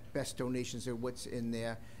on that best donations and what's in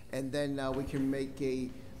there. And then we can make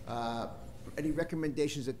any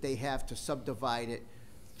recommendations that they have to subdivide it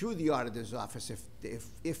through the auditor's office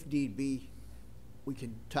if need be. We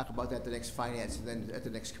can talk about that at the next finance and then at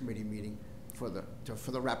the next committee meeting for the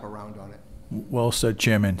wraparound on it. Well said,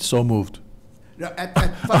 Chairman. So moved. No, on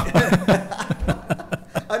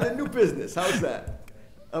the new business, how's that?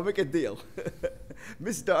 I'll make a deal.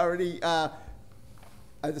 Ms. Doherty, the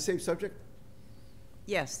same subject?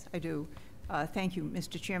 Yes, I do. Thank you,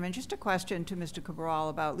 Mr. Chairman. Just a question to Mr. Cabral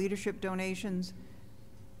about leadership donations.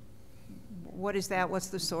 what is that? What's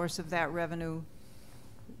the source of that revenue?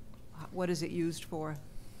 What is it used for?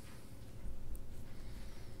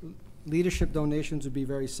 Leadership donations would be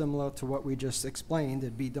very similar to what we just explained.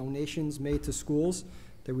 It'd be donations made to schools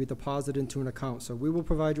that we deposit into an account. So we will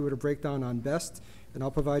provide you with a breakdown on BEST, and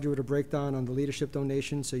I'll provide you with a breakdown on the leadership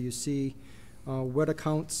donation, so you see what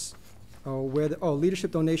accounts,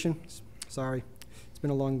 leadership donation, sorry, it's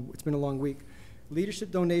been a long week.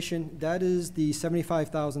 Leadership donation, that is the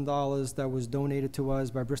 $75,000 that was donated to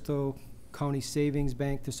us by Bristol County Savings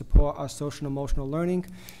Bank to support our social and emotional learning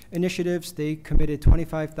initiatives. They committed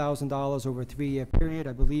 $25,000 over a 3-year period.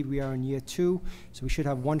 I believe we are in year 2, so we should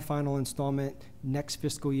have one final installment next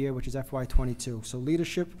fiscal year, which is FY22. So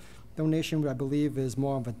leadership donation, I believe, is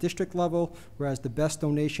more of a district level, whereas the BEST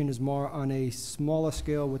donation is more on a smaller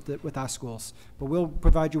scale with our schools. But we'll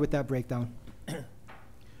provide you with that breakdown.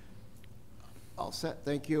 All set,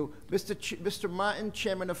 thank you. Mr. Martin,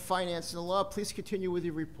 Chairman of Finance and Law, please continue with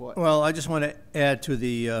your report. Well, I just want to add to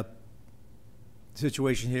the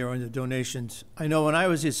situation here on the donations. I know when I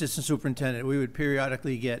was the assistant superintendent, we would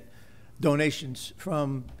periodically get donations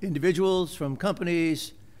from individuals, from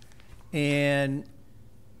companies, and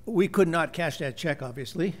we could not cash that check,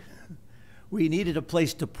 obviously. We needed a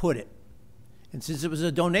place to put it. And since it was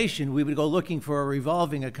a donation, we would go looking for a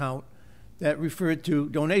revolving account that referred to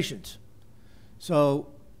donations. So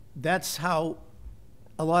that's how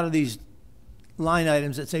a lot of these line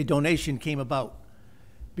items that say donation came about.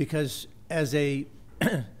 Because as a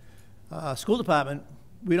school department,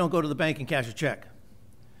 we don't go to the bank and cash a check.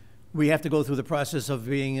 We have to go through the process of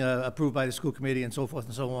being approved by the school committee and so forth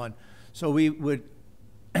and so on. So we would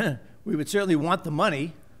we would certainly want the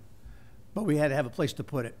money, but we had to have a place to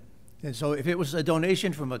put it. And so if it was a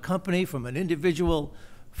donation from a company, from an individual,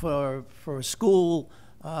 for a school,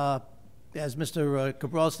 as Mr.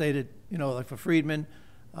 Cabral stated, you know, like for Friedman,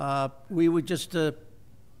 we would just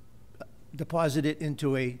deposit it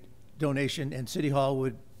into a donation, and City Hall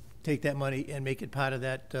would take that money and make it part of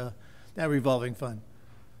that that revolving fund.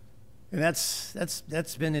 And that's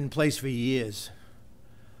been in place for years.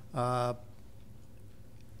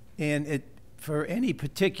 And for any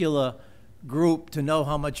particular group to know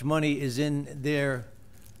how much money is in their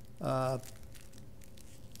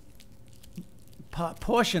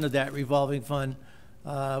portion of that revolving fund,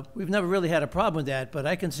 we've never really had a problem with that, but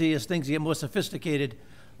I can see as things get more sophisticated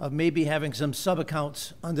of maybe having some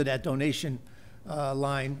sub-accounts under that donation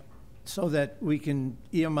line so that we can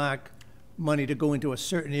earmark money to go into a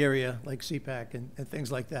certain area like CPAC and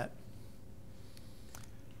things like that.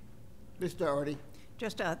 Ms. Doherty.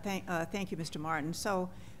 Just thank you, Mr. Martin. So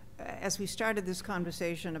as we started this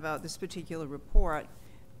conversation about this particular report,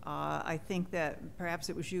 I think that perhaps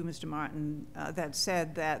it was you, Mr. Martin, that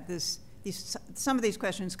said that some of these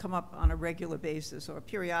questions come up on a regular basis or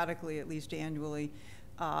periodically, at least annually,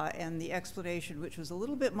 and the explanation, which was a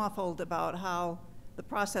little bit muffled about how the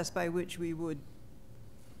process by which we would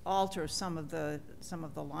alter some of the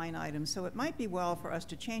line items. So it might be well for us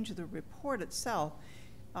to change the report itself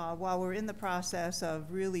while we're in the process of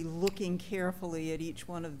really looking carefully at each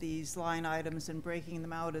one of these line items and breaking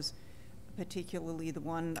them out, as particularly the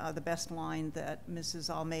one, the best line that Mrs.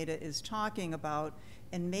 Almeida is talking about.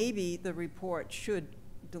 And maybe the report should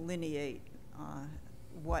delineate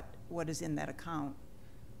what is in that account.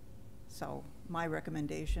 So my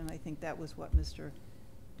recommendation, I think that was what Mr.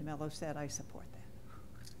 DeMello said. I support that.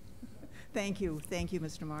 Thank you,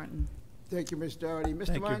 Mr. Martin. Thank you, Ms. Doherty.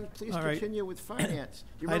 Mr. Martin, please continue with finance.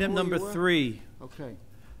 Item number 3. Okay.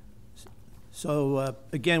 So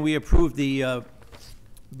again, we approved the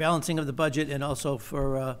balancing of the budget and also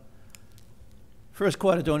for first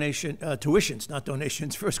quarter donation, tuitions, not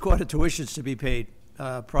donations, first quarter tuitions to be paid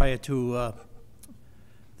prior to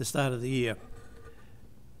the start of the year.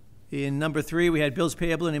 In number 3, we had bills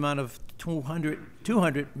payable in the amount of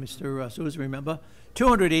Mr. Souza, remember,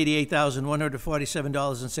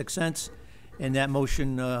 $288,147.06, and that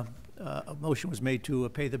motion, a motion was made to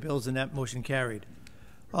pay the bills, and that motion carried.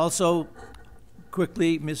 Also,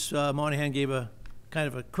 quickly, Ms. Monahan gave a kind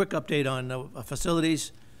of a quick update on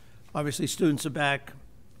facilities. Obviously, students are back.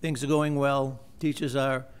 Things are going well. Teachers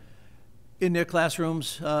are in their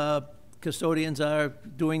classrooms. Custodians are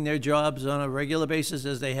doing their jobs on a regular basis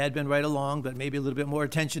as they had been right along, but maybe a little bit more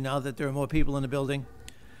attention now that there are more people in the building.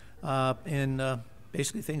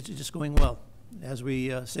 Basically, things are just going well as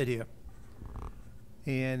we sit here.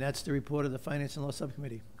 And that's the report of the Finance and Law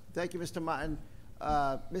Subcommittee. Thank you, Mr. Martin.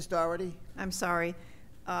 Ms. Doherty? I'm sorry.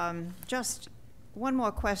 Just one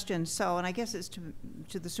more question. So, and I guess it's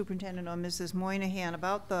to the superintendent or Mrs. Moynihan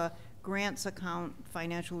about the grants account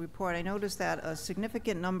financial report. I noticed that a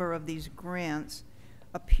significant number of these grants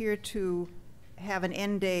appear to have an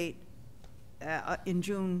end date in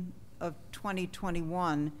June of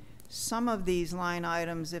 2021, some of these line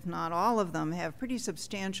items, if not all of them, have pretty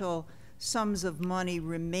substantial sums of money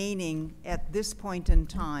remaining at this point in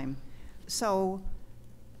time. So,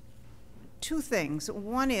 two things.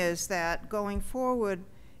 One is that going forward,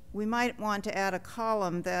 we might want to add a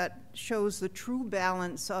column that shows the true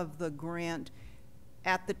balance of the grant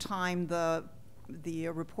at the time the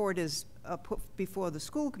report is put before the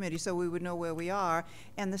school committee, so we would know where we are.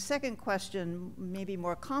 And the second question, maybe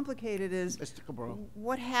more complicated, is Mr. Cabral.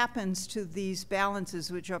 what happens to these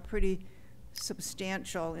balances, which are pretty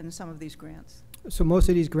substantial in some of these grants? So most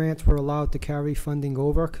of these grants were allowed to carry funding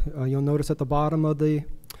over. You'll notice at the bottom of the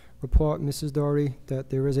report, Mrs. Doherty, that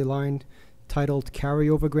there is a line titled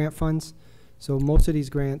carryover grant funds. So most of these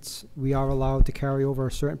grants, we are allowed to carry over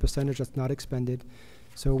a certain percentage that's not expended.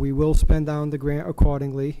 So we will spend down the grant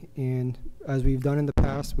accordingly, and as we've done in the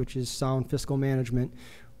past, which is sound fiscal management,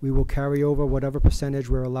 we will carry over whatever percentage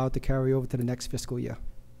we're allowed to carry over to the next fiscal year.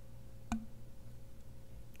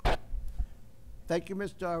 Thank you,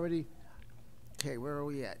 Ms. Doherty. Okay, where are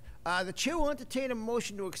we at? The chair will entertain a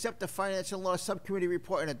motion to accept the Finance and Law Subcommittee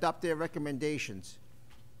report and adopt their recommendations.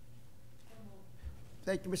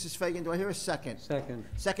 Thank you, Mrs. Fagan. Do I hear a second? Second.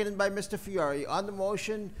 Seconded by Mr. Fiore. On the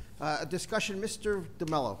motion, a discussion, Mr.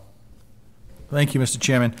 DeMello. Thank you, Mr.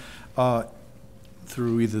 Chairman.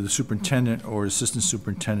 Through either the superintendent or assistant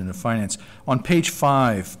superintendent of finance. On page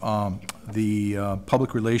 5, the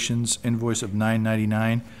public relations invoice of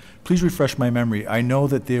 $9.99. Please refresh my memory. I know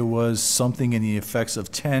that there was something in the effects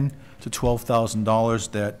of $10,000 to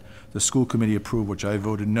 $12,000 that the school committee approved, which I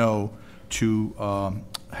voted no, to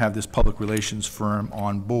have this public relations firm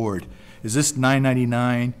on board. Is this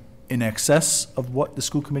 $9.99 in excess of what the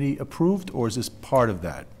school committee approved, or is this part of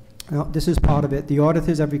that? No, this is part of it. The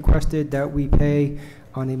auditors have requested that we pay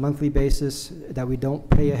on a monthly basis, that we don't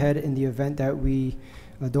pay ahead in the event that we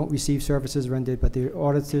don't receive services rendered, but the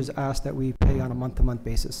auditors asked that we pay on a month-to-month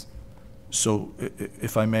basis. So,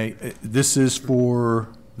 if I may, this is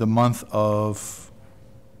for the month of,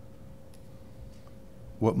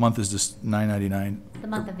 what month is this $9.99? The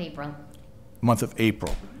month of April. Month of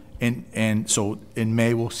April. And so in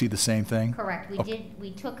May, we'll see the same thing? Correct.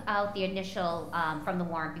 We took out the initial, from the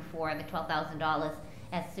warrant before, the $12,000.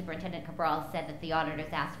 As Superintendent Cabral said, that the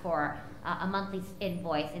auditors asked for a monthly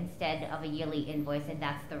invoice instead of a yearly invoice, and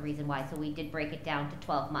that's the reason why. So we did break it down to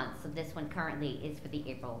 12 months. So this one currently is for the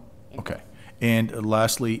April invoice. Okay. And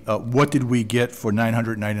lastly, what did we get for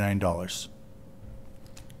 $999?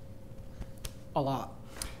 A lot.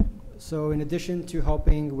 So in addition to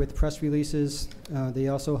helping with press releases, they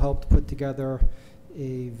also helped put together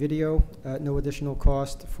a video at no additional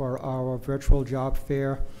cost for our virtual job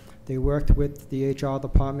fair. They worked with the HR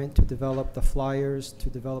department to develop the flyers, to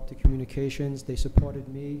develop the communications. They supported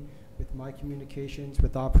me with my communications,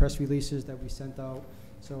 with our press releases that we sent out.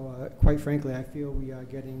 So quite frankly, I feel we are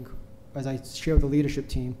getting, as I share with the leadership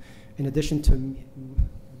team, in addition to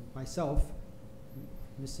myself,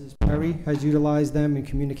 Mrs. Perry has utilized them in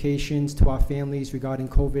communications to our families regarding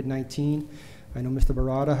COVID-19. I know Mr.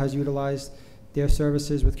 Barada has utilized their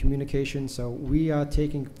services with communication, so we are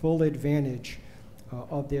taking full advantage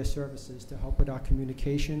of their services to help with our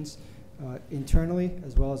communications internally,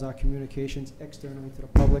 as well as our communications externally to the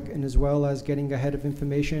public, and as well as getting ahead of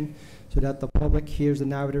information so that the public hears the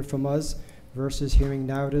narrative from us versus hearing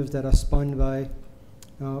narratives that are spun by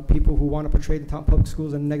people who want to portray the Taunton Public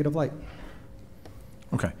Schools in a negative light.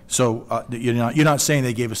 Okay, so you're not saying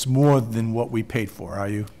they gave us more than what we paid for, are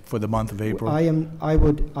you, for the month of April? I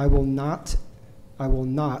will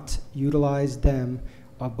not utilize them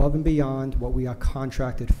above and beyond what we are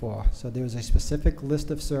contracted for. So there's a specific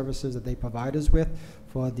list of services that they provide us with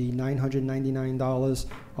for the $999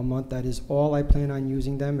 a month. That is all I plan on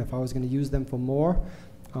using them. If I was going to use them for more,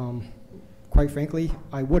 quite frankly,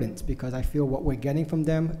 I wouldn't, because I feel what we're getting from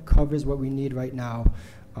them covers what we need right now.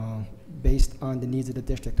 Based on the needs of the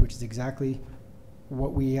district, which is exactly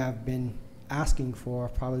what we have been asking for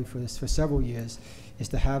probably for several years, is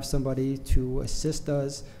to have somebody to assist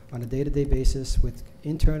us on a day-to-day basis with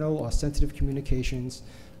internal or sensitive communications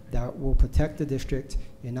that will protect the district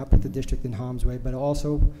and not put the district in harm's way, but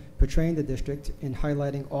also portraying the district and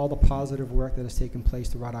highlighting all the positive work that has taken place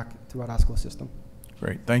throughout our school system.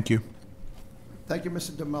 Great, thank you. Thank you,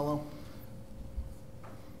 Mr. DeMello.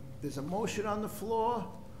 There's a motion on the floor.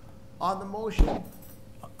 On the motion.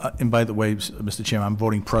 And by the way, Mr. Chairman, I'm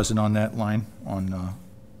voting present on that line on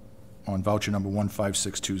voucher number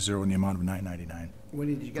 15620 in the amount of $9.99.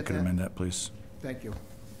 Winnie, did you get that? Could amend that, please. Thank you.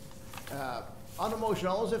 On the motion,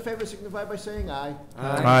 all those in favor signify by saying aye.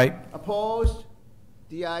 Aye. Opposed?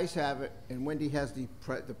 The ayes have it, and Wendy has the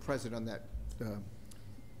present on that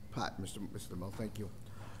part, Mr. Mel, thank you.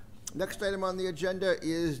 Next item on the agenda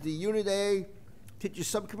is the Unit A Teacher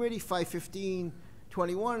Subcommittee,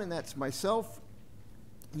 5/15/21, and that's myself.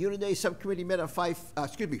 Unit A Subcommittee met on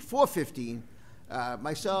 4/15.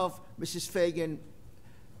 Myself, Mrs. Fagan,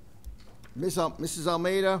 Mrs.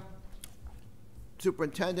 Almeida,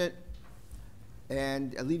 Superintendent,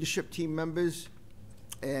 and leadership team members.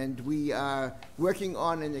 And we are working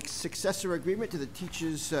on a successor agreement to the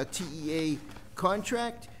teachers' TEA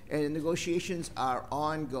contract, and the negotiations are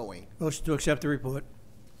ongoing. Motion to accept the report.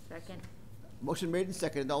 Second. Motion made and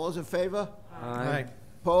seconded. All those in favor? Aye.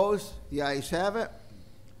 Opposed? The ayes have it.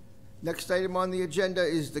 Next item on the agenda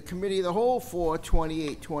is the Committee of the Whole for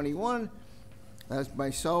 28-21. That's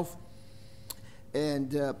myself.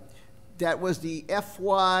 And that was the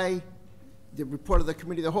the report of the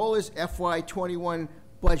Committee of the Whole is FY21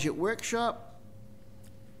 Budget Workshop.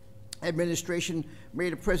 Administration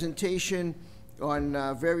made a presentation on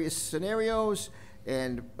various scenarios,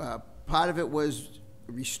 and part of it was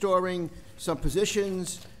restoring some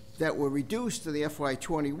positions that were reduced to the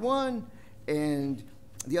FY21, and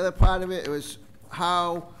the other part of it was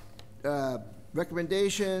how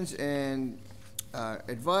recommendations and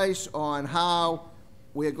advice on how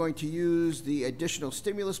we're going to use the additional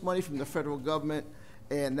stimulus money from the federal government,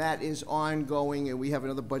 and that is ongoing, and we have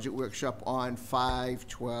another budget workshop on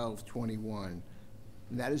 5/12/21.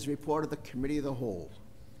 And that is the report of the Committee of the Whole.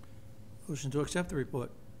 Motion to accept the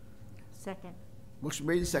report. Second. Motion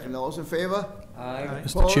made and seconded. All those in favor? Aye.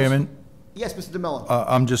 Mr. Chairman, Yes, Mr. DeMello.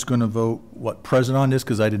 I'm just going to vote, present on this,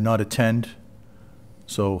 because I did not attend.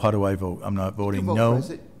 So how do I vote? I'm not voting vote no?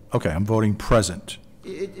 present. Okay, I'm voting present.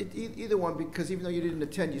 Either one, because even though you didn't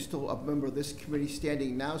attend, you're still a member of this committee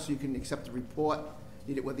standing now, so you can accept the report.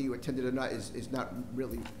 Whether you attended or not is not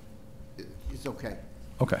really, it's okay.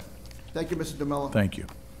 Okay, Thank you, Mr. DeMello. thank you.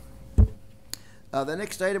 The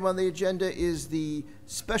next item on the agenda is the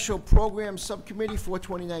Special Program Subcommittee for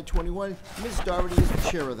 29-21. Ms. Doherty is the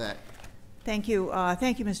chair of that. Thank you.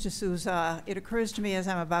 Thank you, Mr. Souza. It occurs to me as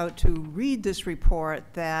I'm about to read this report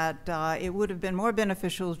that it would have been more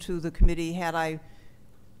beneficial to the committee had I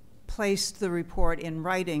placed the report in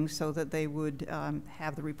writing so that they would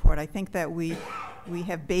have the report. I think that we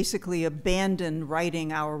have basically abandoned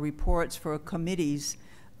writing our reports for committees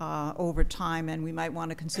over time, and we might want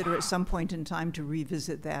to consider at some point in time to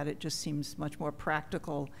revisit that. It just seems much more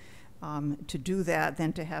practical to do that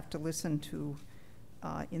than to have to listen to,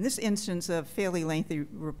 in this instance, a fairly lengthy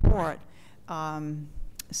report.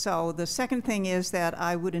 So the second thing is that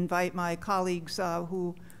I would invite my colleagues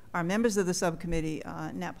who are members of the subcommittee,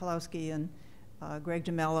 Nat Pawlowski and Greg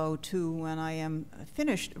DeMello, to, when I am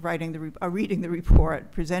finished reading the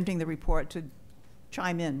report, presenting the report, to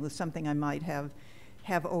chime in with something I might have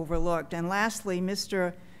overlooked. And lastly,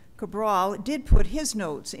 Mr. Cabral did put his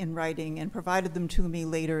notes in writing and provided them to me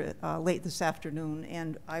late this afternoon,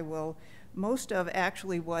 and I will, most of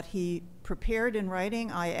actually what he prepared in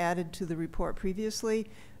writing, I added to the report previously,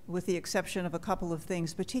 with the exception of a couple of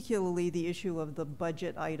things, particularly the issue of the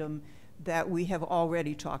budget item that we have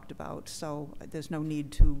already talked about. So there's no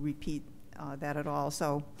need to repeat that at all.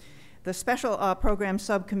 So the Special Program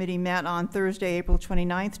Subcommittee met on Thursday, April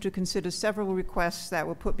 29th, to consider several requests that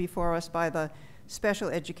were put before us by the Special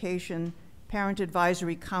Education Parent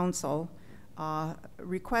Advisory Council,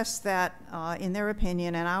 requests that, in their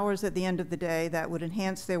opinion, and ours at the end of the day, that would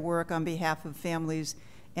enhance their work on behalf of families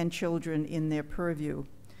and children in their purview.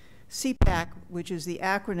 CPAC, which is the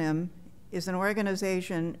acronym, is an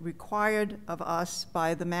organization required of us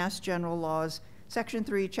by the Mass General Laws, Section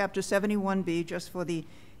 3, Chapter 71B, just for the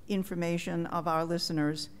information of our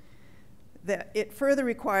listeners. It further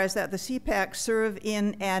requires that the CPAC serve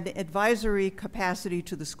in an advisory capacity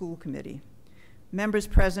to the school committee. Members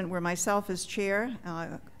present were myself as chair,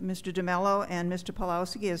 Mr. DeMello and Mr.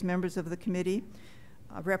 Pawlowski as members of the committee.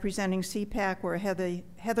 Representing CPAC were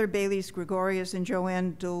Heather Baylis-Gregorius and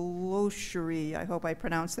Joanne Delochery, I hope I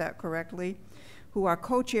pronounced that correctly, who are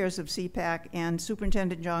co-chairs of CPAC, and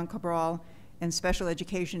Superintendent John Cabral and Special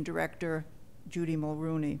Education Director Judy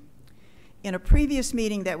Mulrooney. In a previous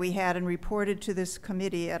meeting that we had and reported to this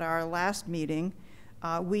committee at our last meeting,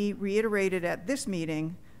 we reiterated at this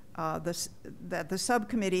meeting that the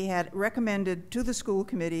subcommittee had recommended to the school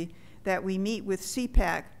committee that we meet with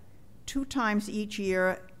CPAC 2 times each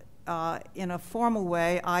year in a formal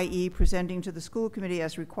way, i.e. presenting to the school committee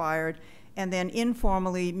as required, and then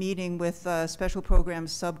informally meeting with the Special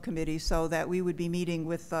Programs Subcommittee, so that we would be meeting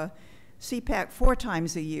with CPAC 4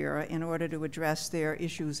 times a year in order to address their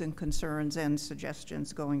issues and concerns and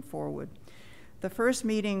suggestions going forward. The first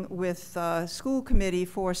meeting with school committee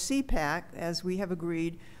for CPAC, as we have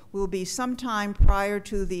agreed, will be sometime prior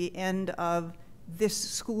to the end of this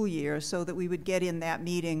school year, so that we would get in that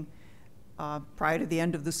meeting prior to the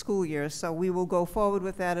end of the school year. So we will go forward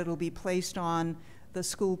with that. It'll be placed on the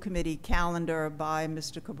school committee calendar by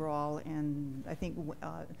Mr. Cabral, and I think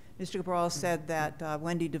Mr. Cabral said that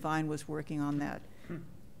Wendy Devine was working on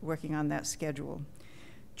that schedule.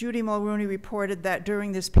 Judy Mulrooney reported that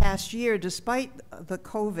during this past year, despite the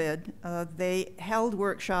COVID, they held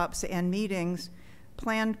workshops and meetings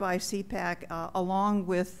planned by CPAC along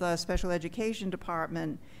with the Special Education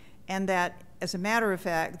Department, and that, as a matter of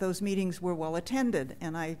fact, those meetings were well attended.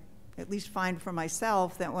 And I at least find for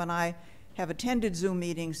myself that when I have attended Zoom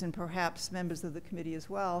meetings, and perhaps members of the committee as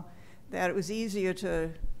well, that it was easier to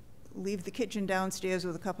leave the kitchen downstairs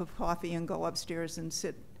with a cup of coffee and go upstairs and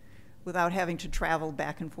sit without having to travel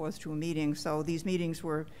back and forth to a meeting. So these meetings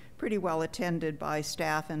were pretty well attended by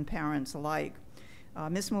staff and parents alike.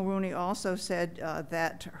 Ms. Mulrooney also said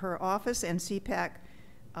that her office and CPAC,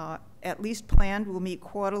 at least planned, will meet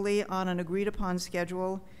quarterly on an agreed-upon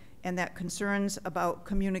schedule, and that concerns about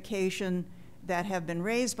communication that have been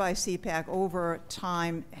raised by CPAC over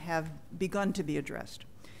time have begun to be addressed.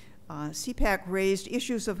 CPAC raised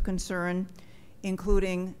issues of concern,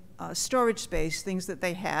 including storage space, things that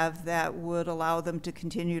they have that would allow them to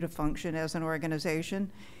continue to function as an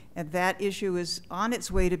organization. And that issue is on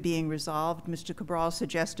its way to being resolved. Mr. Cabral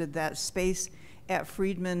suggested that space at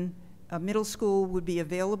Friedman Middle School would be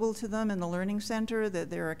available to them in the Learning Center,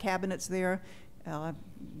 that there are cabinets there,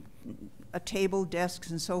 a table,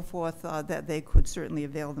 desks, and so forth that they could certainly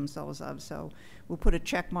avail themselves of. So we'll put a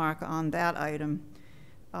check mark on that item.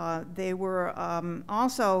 They were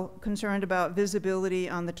also concerned about visibility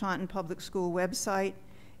on the Taunton Public School website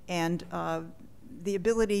and the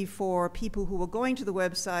ability for people who were going to the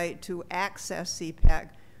website to access CPAC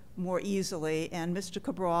more easily. And Mr.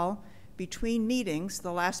 Cabral, between meetings,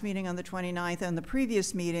 the last meeting on the 29th and the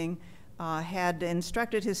previous meeting, had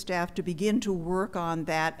instructed his staff to begin to work on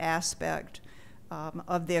that aspect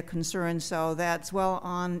of their concerns. So that's well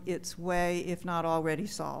on its way, if not already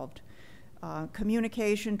solved.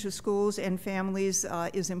 Communication to schools and families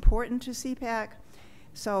is important to CPAC.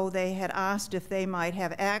 So they had asked if they might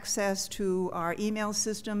have access to our email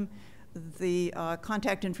system, the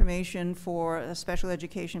contact information for special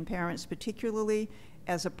education parents particularly,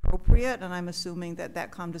 as appropriate, and I'm assuming that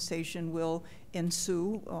that conversation will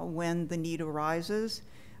ensue when the need arises.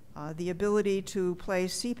 The ability to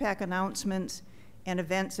place CPAC announcements and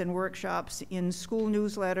events and workshops in school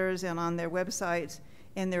newsletters and on their websites,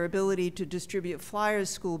 and their ability to distribute flyers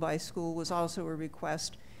school by school was also a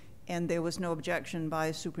request, and there was no objection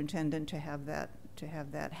by superintendent to have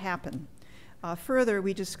that happen. Further,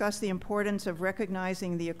 we discussed the importance of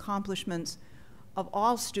recognizing the accomplishments of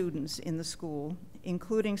all students in the school,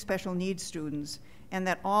 including special needs students, and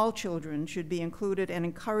that all children should be included and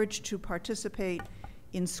encouraged to participate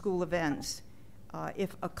in school events.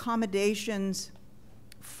 If accommodations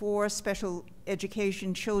for special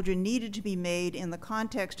education children needed to be made in the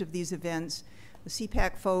context of these events, the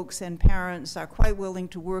CPAC folks and parents are quite willing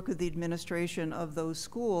to work with the administration of those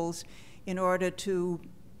schools in order to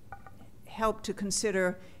help to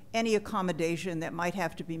consider any accommodation that might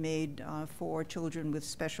have to be made for children with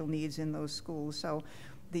special needs in those schools. So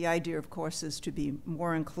the idea, of course, is to be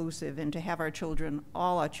more inclusive and to have our children,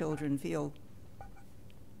 all our children, feel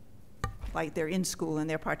like they're in school and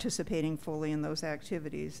they're participating fully in those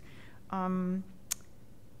activities.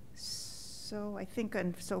 So I think,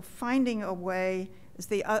 so finding a way,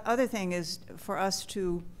 the other thing is for us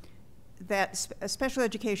to, that special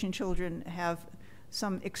education children have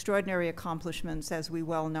some extraordinary accomplishments, as we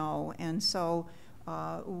well know, and so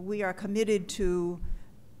we are committed to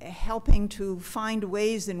helping to find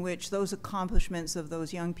ways in which those accomplishments of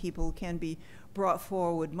those young people can be brought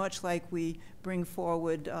forward, much like we bring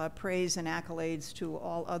forward praise and accolades to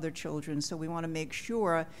all other children. So we want to make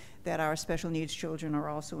sure that our special needs children are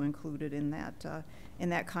also included in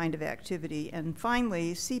that kind of activity. And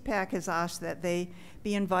finally, CPAC has asked that they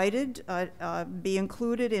be invited, be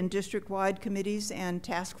included in district-wide committees and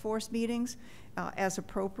task force meetings as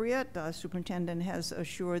appropriate. Superintendent has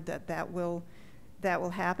assured that that will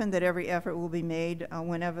happen, that every effort will be made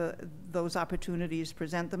whenever those opportunities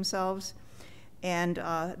present themselves. And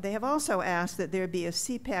they have also asked that there be a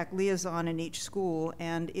CPAC liaison in each school,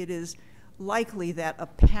 and it is likely that a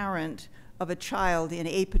parent of a child in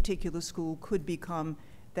a particular school could become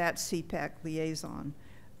that CPAC liaison.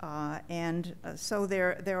 So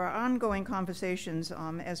there are ongoing conversations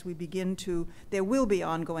as we begin to, there will be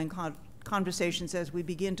ongoing conversations as we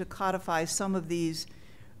begin to codify some of these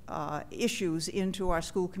issues into our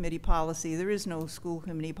school committee policy. There is no school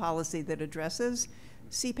committee policy that addresses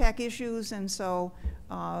CPAC issues, and so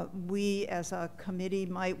we as a committee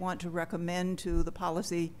might want to recommend to the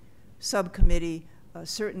policy subcommittee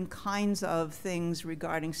certain kinds of things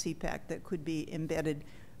regarding CPAC that could be embedded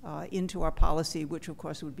into our policy, which of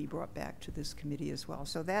course would be brought back to this committee as well.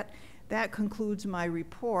 So that concludes my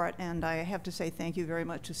report, and I have to say thank you very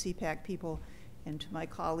much to CPAC people and to my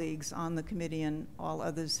colleagues on the committee and all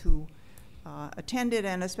others who attended,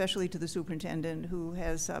 and especially to the superintendent who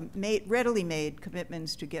has readily made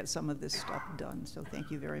commitments to get some of this stuff done. So thank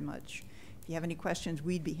you very much. If you have any questions,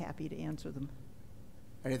 we'd be happy to answer them.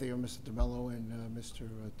 Anything on Mr. DeMello and Mr.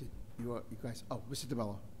 You guys? Oh, Mr.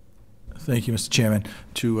 DeMello. Thank you, Mr. Chairman.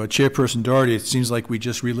 To Chairperson Doherty, it seems like we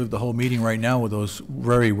just relived the whole meeting right now with those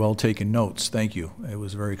very well-taken notes. Thank you. It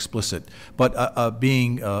was very explicit. But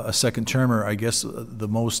being a second termer, I guess the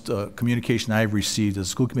most communication I've received as a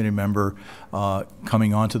school committee member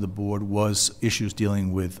coming onto the board was issues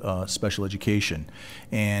dealing with special education.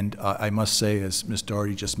 And I must say, as Ms.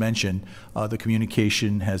 Doherty just mentioned, the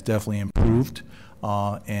communication has definitely improved,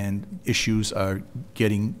 and issues are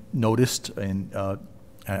getting noticed, and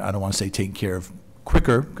I don't want to say taken care of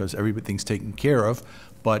quicker, because everything's taken care of,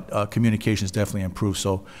 but communication has definitely improved.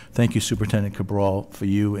 So thank you, Superintendent Cabral, for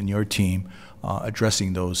you and your team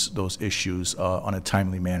addressing those issues on a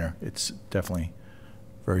timely manner. It's definitely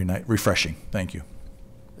very nice, refreshing. Thank you.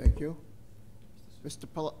 Thank you. Mr.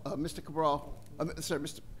 Cabral, sorry,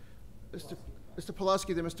 Mr.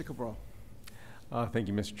 Pulaski, then Mr. Cabral. Thank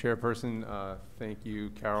you, Mr. Chairperson. Thank you,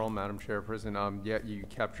 Carol, Madam Chairperson. Yeah, you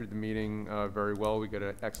captured the meeting very well. We got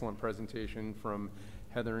an excellent presentation from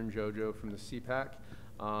Heather and JoJo from the CPAC.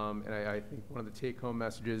 And I think one of the take-home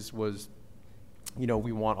messages was, you know,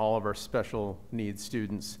 we want all of our special needs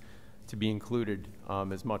students to be included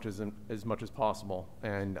as much as possible.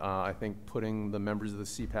 And I think putting the members of the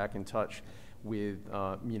CPAC in touch with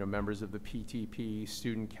you know, members of the PTP,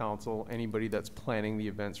 student council, anybody that's planning the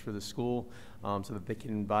events for the school, so that they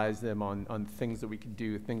can advise them on things that we could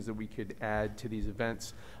do, things that we could add to these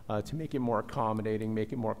events to make it more accommodating,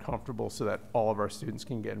 make it more comfortable, so that all of our students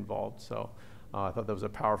can get involved. So I thought that was a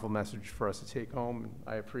powerful message for us to take home.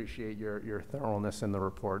 I appreciate your thoroughness in the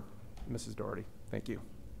report, Mrs. Doherty. Thank you.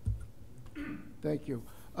 Thank you.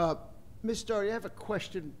 Ms. Doherty, I have a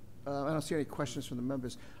question. I don't see any questions from the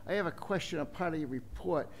members. I have a question on part of your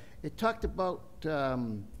report. It talked about,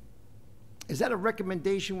 is that a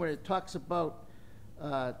recommendation when it talks about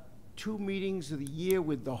 2 meetings of the year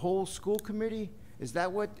with the whole school committee? Is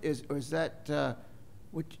that what is, or is that a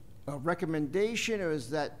recommendation, or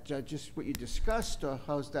is that just what you discussed, or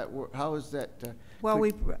how's that work? How is that? Well,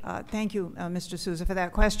 thank you, Mr. Souza, for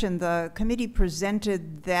that question. The committee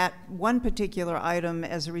presented that one particular item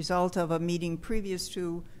as a result of a meeting previous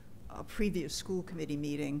to a previous school committee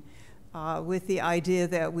meeting, with the idea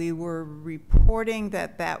that we were reporting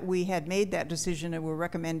that we had made that decision and were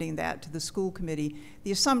recommending that to the school committee.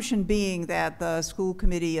 The assumption being that the school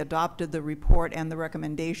committee adopted the report and the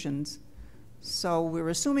recommendations. So we're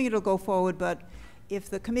assuming it'll go forward, but if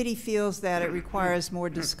the committee feels that it requires more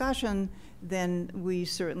discussion, then we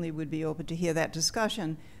certainly would be open to hear that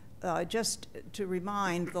discussion. Just to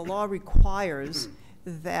remind, the law requires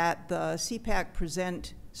that the CPAC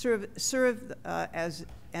serve as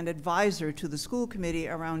an advisor to the school committee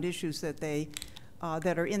around issues that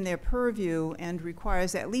that are in their purview, and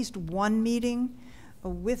requires at least one meeting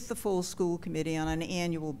with the full school committee on an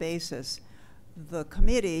annual basis. The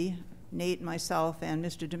committee, Nate, myself, and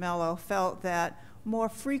Mr. DeMello, felt that more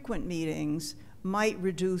frequent meetings might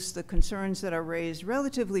reduce the concerns that are raised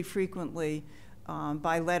relatively frequently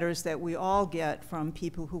by letters that we all get from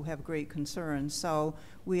people who have great concerns. So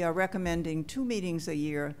we are recommending 2 meetings a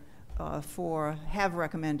year have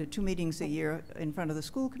recommended 2 meetings a year in front of the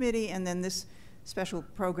school committee, and then this special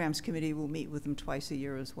programs committee will meet with them twice a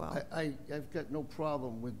year as well. I've got no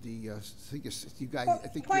problem with the, you guys, I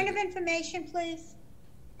think. Point of information, please.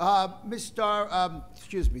 Ms.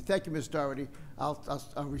 excuse me, thank you, Ms. Doherty.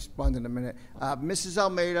 I'll respond in a minute. Mrs.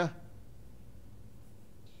 Almeida.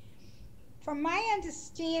 From my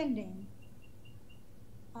understanding,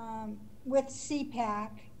 with CPAC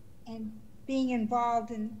and being involved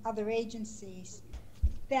in other agencies,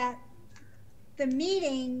 that the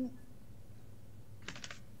meeting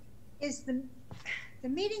is the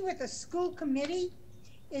meeting with the school committee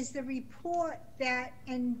is the report that,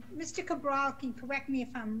 and Mr. Cabral can correct me if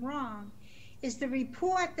I'm wrong, is the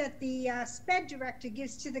report that the SPED director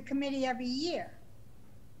gives to the committee every year.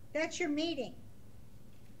 That's your meeting.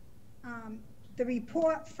 The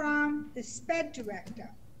report from the SPED director.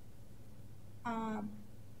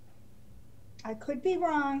 I could be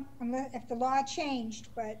wrong if the law changed,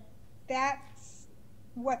 but that's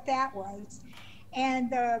what that was. And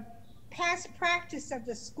the past practice of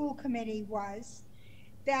the school committee was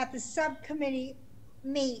that the subcommittee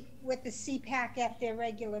meet with the CPAC at their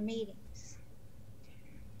regular meetings.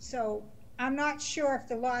 So I'm not sure if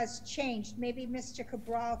the law has changed. Maybe Mr.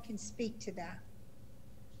 Cabral can speak to that.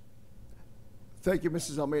 Thank you,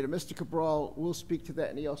 Mrs. Almeida. Mr. Cabral will speak to that,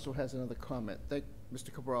 and he also has another comment. Thank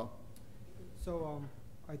Mr. Cabral. So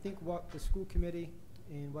I think what the school committee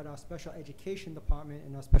and what our special education department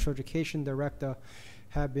and our special education director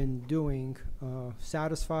have been doing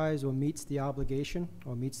satisfies or meets the obligation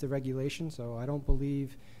or meets the regulation. So I don't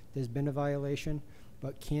believe there's been a violation.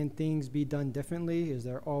 But can things be done differently? Is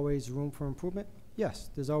there always room for improvement? Yes,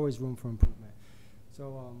 there's always room for improvement.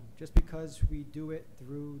 So just because we do it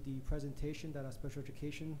through the presentation that our special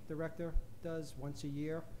education director does once a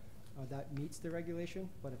year, that meets the regulation.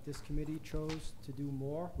 But if this committee chose to do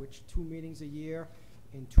more, which 2 meetings a year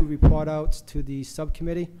and 2 report outs to the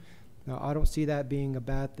subcommittee, I don't see that being a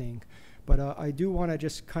bad thing. But I do want to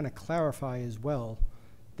just kind of clarify as well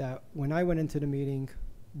that when I went into the meeting,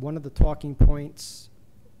 one of the talking points,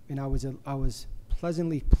 and I was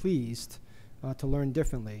pleasantly pleased to learn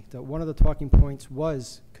differently, that one of the talking points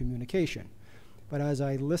was communication. But as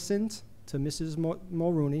I listened to Mrs.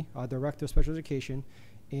 Mulrooney, our Director of Special Education,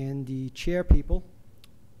 and the chair people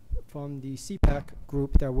from the CPAC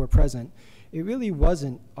group that were present, it really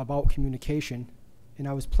wasn't about communication. And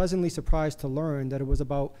I was pleasantly surprised to learn that it was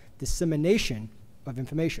about dissemination of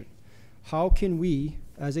information. How can we,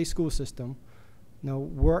 as a school system,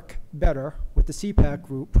 work better with the CPAC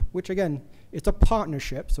group, which again, it's a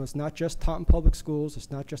partnership, so it's not just Taunton Public Schools,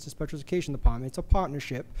 it's not just the Special Education Department, it's a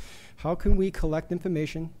partnership. How can we collect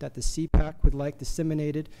information that the CPAC would like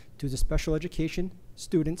disseminated to the special education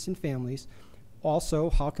students and families? Also,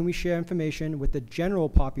 how can we share information with the general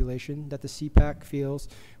population that the CPAC feels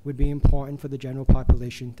would be important for the general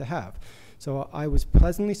population to have? So I was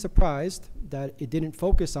pleasantly surprised that it didn't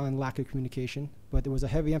focus on lack of communication, but there was a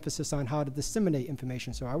heavy emphasis on how to disseminate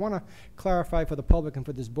information. So I want to clarify for the public and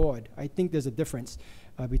for this board, I think there's a difference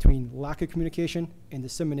between lack of communication and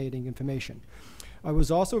disseminating information. I was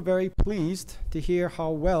also very pleased to hear how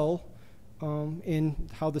well in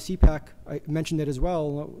how the CPAC, I mentioned it as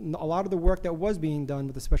well, a lot of the work that was being done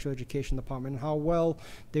with the Special Education Department, and how well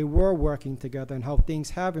they were working together and how things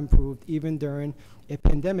have improved even during a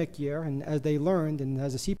pandemic year. And as they learned, and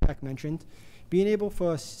as the CPAC mentioned, being able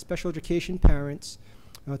for special education parents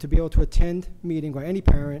to be able to attend meeting, or any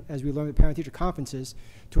parent, as we learned at parent-teacher conferences,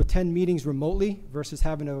 to attend meetings remotely versus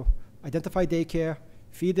having to identify daycare,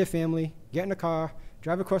 feed their family, get in a car,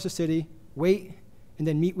 drive across the city, wait, and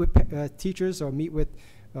then meet with teachers or meet with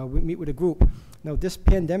a group. Now, this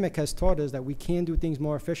pandemic has taught us that we can do things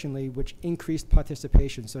more efficiently, which increased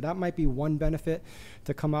participation. So that might be one benefit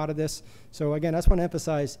to come out of this. So again, I just want to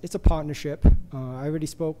emphasize, it's a partnership. I already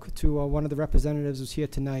spoke to one of the representatives who's here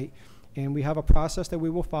tonight, and we have a process that we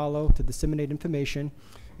will follow to disseminate information.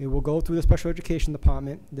 It will go through the Special Education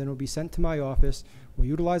Department, then it will be sent to my office. We'll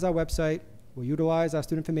utilize our website. We'll utilize our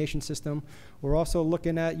student information system. We're also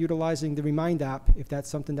looking at utilizing the Remind app if that's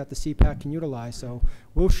something that the CPAC can utilize. So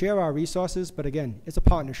we'll share our resources, but again, it's a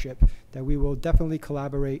partnership that we will definitely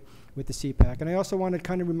collaborate with the CPAC. And I also want to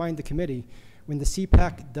kind of remind the committee, when the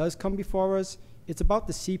CPAC does come before us, it's about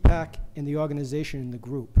the CPAC and the organization and the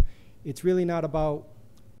group. It's really not about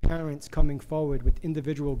parents coming forward with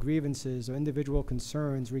individual grievances or individual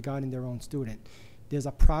concerns regarding their own student. There's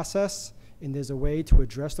a process and there's a way to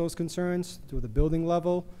address those concerns through the building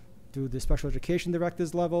level, through the special education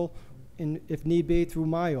director's level, and if need be, through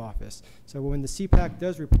my office. So when the CPAC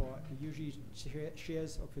does report, it usually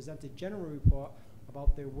shares or presents a general report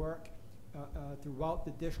about their work throughout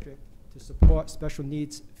the district to support special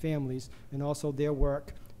needs families, and also their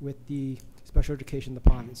work with the special education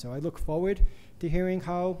department. So I look forward to hearing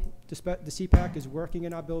how the CPAC is working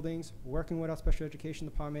in our buildings, working with our special education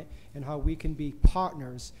department, and how we can be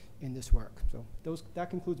partners in this work. So that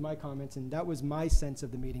concludes my comments, and that was my sense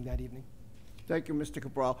of the meeting that evening. Thank you, Mr.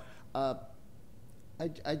 Cabral.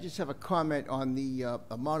 I just have a comment on the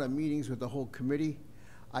amount of meetings with the whole committee.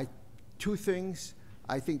 Two things.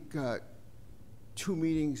 I think 2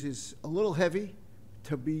 meetings is a little heavy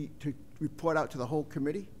to report out to the whole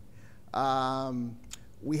committee.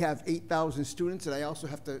 We have 8,000 students, and I also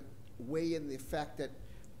have to weigh in the fact that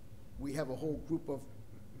we have a whole group of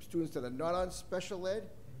students that are not on special ed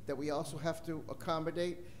that we also have to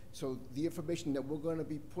accommodate. So the information that we're going to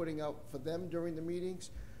be putting out for them during the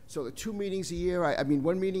meetings. So the 2 meetings a year, I mean,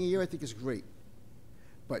 1 meeting a year I think is great.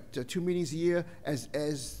 But 2 meetings a year, as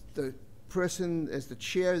the person, as the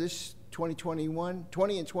chair, this 2021,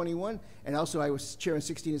 20 and 21, and also I was chair in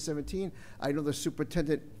 16 and 17. I know the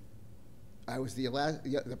superintendent, I was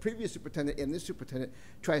the previous superintendent, and this superintendent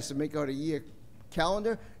tries to make out a year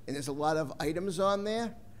calendar, and there's a lot of items on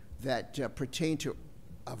there that pertain to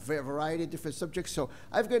a variety of different subjects. So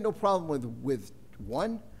I've got no problem with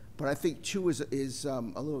one, but I think two is a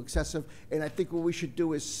little excessive. And I think what we should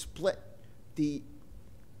do is split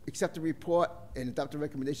accept the report and adopt the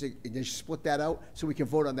recommendation, and then split that out so we can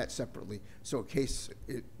vote on that separately. So in case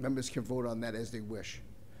members can vote on that as they wish.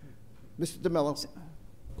 Mr. DeMello.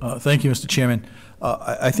 Thank you, Mr. Chairman.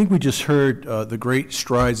 I think we just heard the great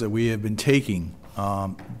strides that we have been taking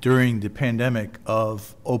during the pandemic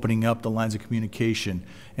of opening up the lines of communication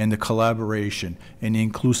and the collaboration and the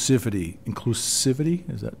inclusivity.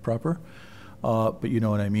 Inclusivity, is that proper? But you know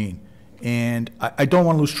what I mean. And I don't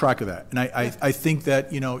want to lose track of that. And I think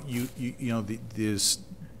that, this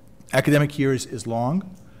academic year is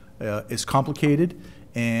long, it's complicated,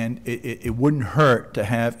 and it wouldn't hurt to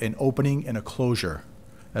have an opening and a closure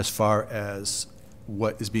as far as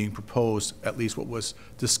what is being proposed, at least what was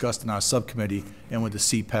discussed in our subcommittee and with the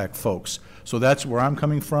CPAC folks. So that's where I'm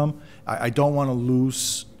coming from. I don't want to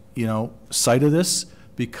lose, sight of this,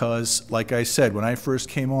 because, like I said, when I first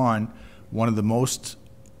came on, one of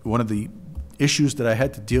the issues that I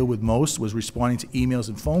had to deal with most was responding to emails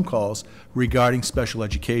and phone calls regarding special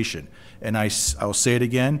education. And I'll say it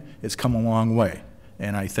again, it's come a long way.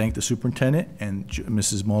 And I thank the superintendent and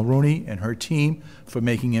Mrs. Mulrooney and her team for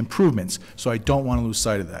making improvements. So I don't want to lose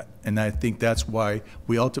sight of that. And I think that's why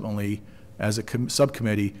we ultimately, as a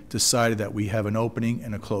subcommittee, decided that we have an opening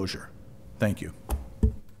and a closure. Thank you.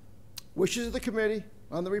 Wishes of the committee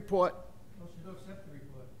on the report. Motion to accept the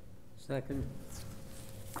report. Second.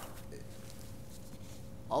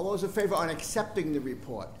 All those in favor on accepting the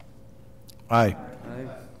report? Aye. Aye.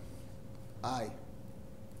 Aye.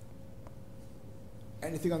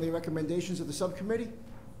 Anything on the recommendations of the subcommittee?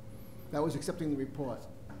 That was accepting the report.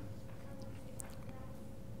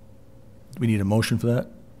 We need a motion for that?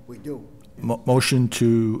 We do. Motion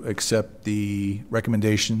to accept the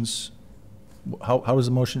recommendations. How does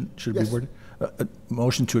the motion should be worded? A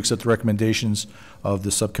motion to accept the recommendations of the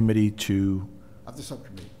subcommittee Of the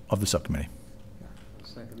subcommittee. Of the subcommittee.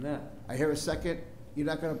 Second that. I hear a second. You're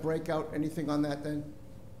not going to break out anything on that then?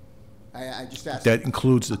 I just asked. That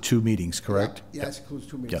includes the 2 meetings, correct? Yeah, that includes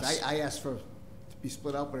 2 meetings. Yes. I asked for it to be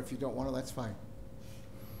split out, but if you don't want to, that's fine.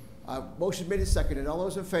 Motion made and seconded. All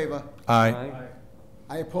those in favor? Aye.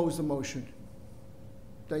 I oppose the motion.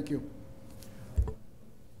 Thank you.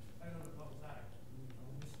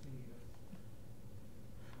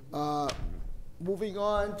 Moving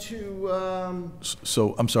on to,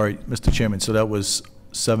 So, I'm sorry, Mr. Chairman, so that was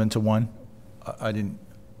 7 to 1? I didn't,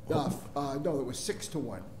 no, it was 6 to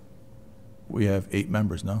 1. we have 8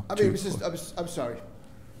 members, no? I mean, it was just, I'm sorry.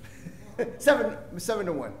 7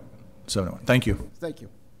 to 1. 7 to 1, thank you. Thank you.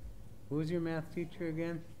 Who was your math teacher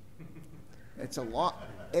again? It's a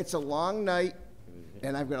long night,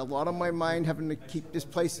 and I've got a lot on my mind having to keep this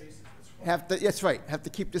place, that's right, have to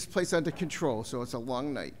keep this place under control, so it's a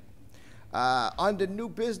long night. Under new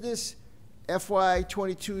business, FY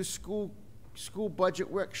 '22 school budget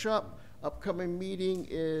workshop. Upcoming meeting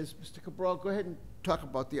is, Mr. Cabral, go ahead and talk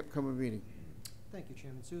about the upcoming meeting. Thank you,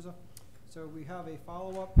 Chairman Souza. So we have a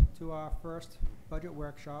follow-up to our first budget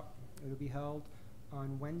workshop. It will be held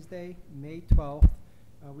on Wednesday, May 12th.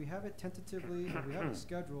 We have it tentatively, we have it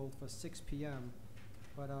scheduled for 6 p.m.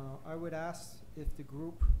 But I would ask if the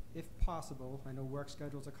group, if possible, I know work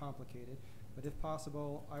schedules are complicated, but if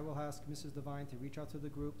possible, I will ask Mrs. Devine to reach out to the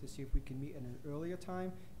group to see if we can meet at an earlier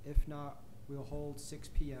time. If not, we'll hold 6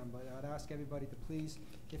 p.m. But I'd ask everybody to please,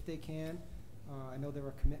 if they can, I know there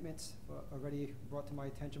are commitments already brought to my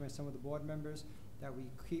attention by some of the board members, that we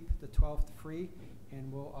keep the 12th free,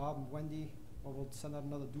 and we'll, Wendy, or we'll send out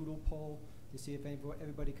another doodle poll to see if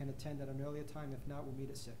everybody can attend at an earlier time. If not, we'll meet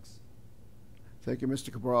at 6. Thank you,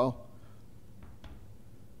 Mr. Cabral.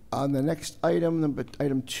 On the next item,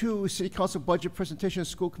 item 2, City Council budget presentation,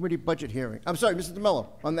 school committee budget hearing. I'm sorry, Mr. DeMello,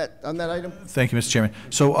 on that item? Thank you, Mr. Chairman.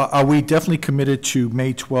 So are we definitely committed to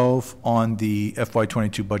May 12 on the FY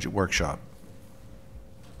 '22 budget workshop?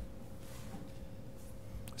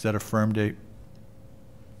 Is that a firm date?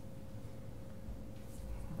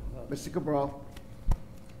 Mr. Cabral.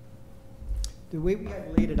 The way we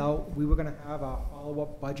had laid it out, we were going to have a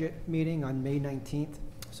follow-up budget meeting on May 19th.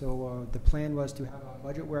 So the plan was to have our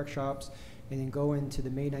budget workshops and then go into the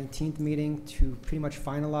May 19th meeting to pretty much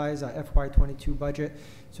finalize our FY '22 budget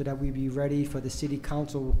so that we'd be ready for the city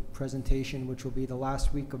council presentation, which will be the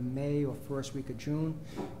last week of May or first week of June.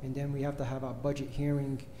 And then we have to have our budget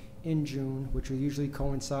hearing in June, which will usually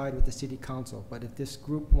coincide with the city council. But if this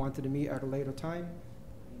group wanted to meet at a later time,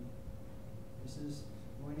 Mrs.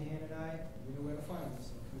 Moynihan and I, we know where to find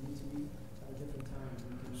us. If we need to meet at a different time,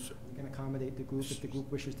 we can accommodate the group if the group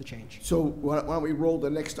wishes to change. So why don't we roll the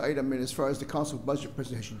next item in as far as the council budget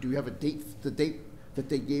presentation? Do you have a date? The date that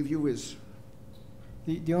they gave you is?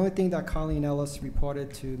 The only thing that Colleen Ellis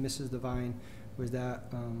reported to Mrs. Devine was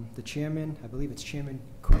that the chairman, I believe it's Chairman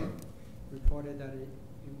Craig, reported that it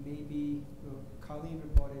may be, Colleen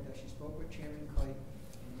reported that she spoke with Chairman Craig,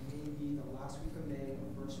 and it may be the last week of May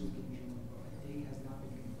or first week in June, but a date has not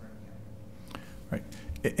been confirmed yet. Right.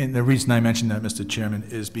 And the reason I mention that, Mr. Chairman,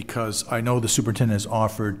 is because I know the superintendent has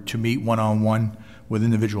offered to meet one-on-one with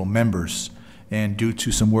individual members, and due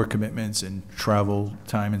to some work commitments and travel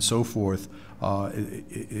time and so forth,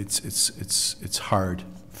 it's hard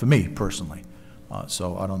for me personally.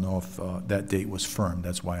 So I don't know if that date was firm.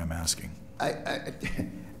 That's why I'm asking.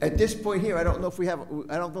 At this point here, I don't know if we have,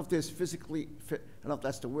 I don't know if there's physically, I don't know if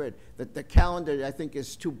that's the word, that the calendar, I think,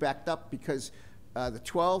 is too backed up because the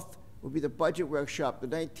 12th will be the budget workshop, the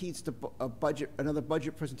 19th, another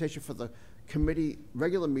budget presentation for the committee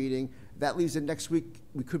regular meeting. That leaves the next week,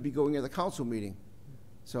 we could be going to the council meeting.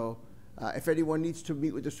 So if anyone needs to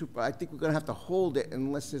meet with the super, I think we're gonna have to hold it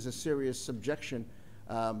unless there's a serious objection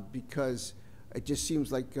because it just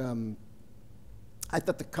seems like, I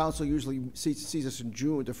thought the council usually sees us in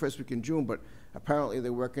June, the first week in June, but apparently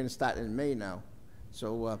they're working starting in May now.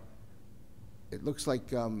 So it looks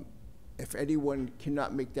like if anyone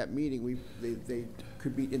cannot make that meeting, they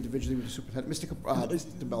could meet individually with the superintendent. Mr.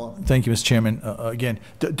 DeBello. Thank you, Mr. Chairman. Again,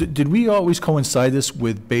 did we always coincide this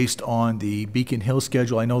with based on the Beacon Hill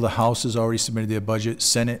schedule? I know the House has already submitted their budget.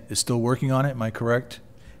 Senate is still working on it. Am I correct?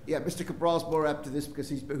 Yeah, Mr. Cabral's more apt to this because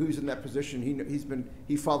he's in that position.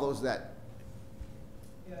 He follows that.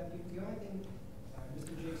 Yeah, the only thing,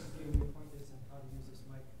 Mr. Jakes gave me pointers on how to use this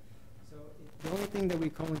mic. So the only thing that we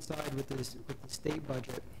coincide with the state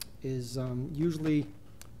budget is usually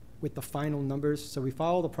with the final numbers. So we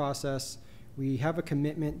follow the process. We have a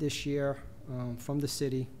commitment this year from the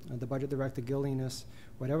city, the budget director, Gil Enos.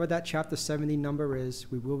 Whatever that Chapter 70 number is,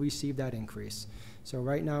 we will receive that increase. So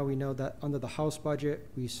right now, we know that under the House budget,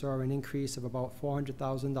 we saw an increase of about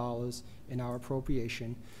 $400,000 in our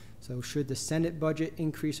appropriation. So should the Senate budget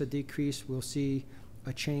increase or decrease, we'll see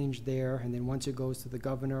a change there. And then once it goes to the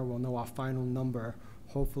governor, we'll know our final number,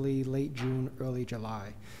 hopefully late June, early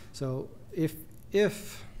July. So if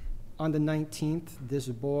on the 19th, this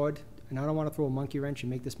board, and I don't want to throw a monkey wrench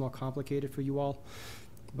and make this more complicated for you all,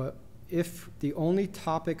 but if the only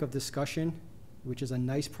topic of discussion, which is a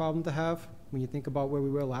nice problem to have when you think about where we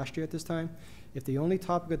were last year at this time, if the only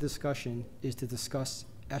topic of discussion is to discuss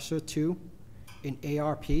ESSER 2 in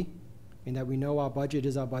ARP, and that we know our budget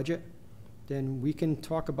is our budget, then we can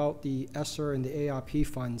talk about the ESSER and the ARP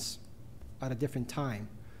funds at a different time,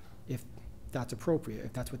 if that's appropriate,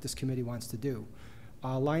 if that's what this committee wants to do.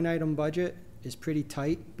 Our line item budget is pretty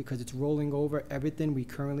tight because it's rolling over everything we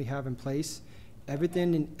currently have in place.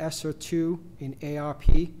 Everything in ESSER 2 in ARP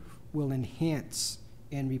will enhance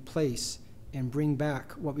and replace and bring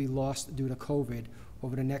back what we lost due to COVID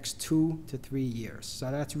over the next 2 to 3 years.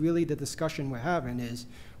 So that's really the discussion we're having is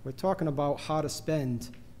we're talking about how to spend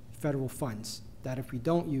federal funds that if we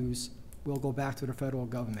don't use, we'll go back to the federal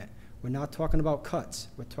government. We're not talking about cuts.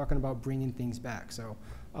 We're talking about bringing things back. So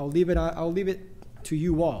I'll leave it to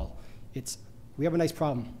you all. We have a nice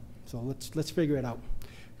problem, so let's figure it out.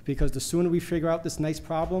 Because the sooner we figure out this nice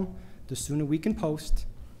problem, the sooner we can post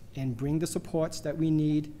and bring the supports that we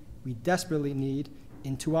desperately need,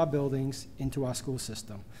 into our buildings, into our school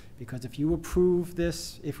system. Because if you approve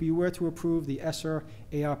this, if we were to approve the ESSER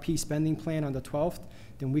ARP spending plan on the 12th,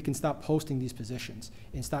 then we can stop posting these positions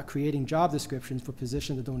and start creating job descriptions for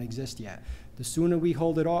positions that don't exist yet. The sooner we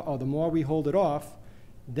hold it off, or the more we hold it off,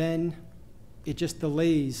 then it just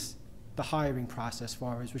delays the hiring process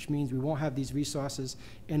for us, which means we won't have these resources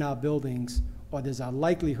in our buildings, or there's a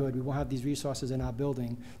likelihood we won't have these resources in our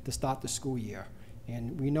building to start the school year.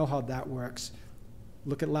 And we know how that works.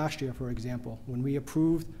 Look at last year, for example. When we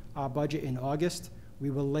approved our budget in August, we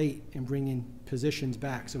were late in bringing positions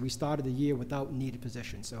back. So we started the year without needed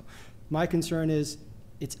positions. So my concern is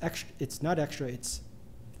it's not extra, it's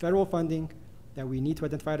federal funding that we need to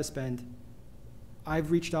identify to spend. I've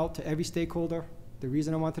reached out to every stakeholder. The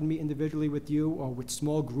reason I wanted to meet individually with you or with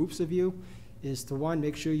small groups of you is to, one,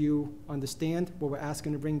 make sure you understand what we're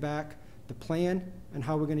asking to bring back, the plan, and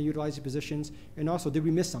how we're going to utilize the positions, and also, did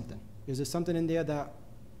we miss something? Is there something in there that,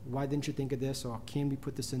 why didn't you think of this, or can we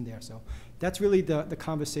put this in there? So that's really the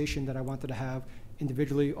conversation that I wanted to have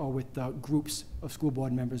individually or with groups of school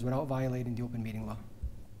board members without violating the open meeting law.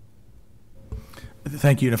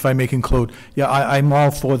 Thank you, and if I may conclude, yeah, I'm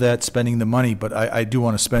all for that, spending the money, but I do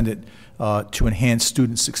want to spend it to enhance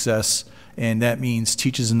student success, and that means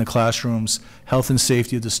teachers in the classrooms, health and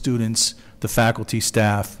safety of the students, the faculty,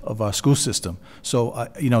 staff of our school system. So,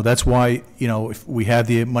 you know, that's why, you know, if we have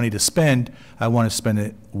the money to spend, I want to spend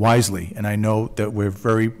it wisely, and I know that we're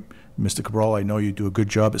very, Mr. Cabral, I know you do a good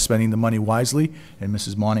job at spending the money wisely, and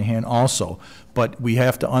Mrs. Monahan also. But we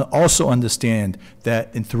have to also understand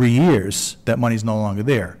that in 3 years, that money's no longer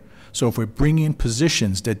there. So if we're bringing in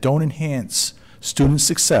positions that don't enhance student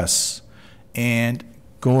success and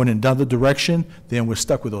go in another direction, then we're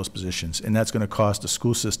stuck with those positions, and that's going to cost the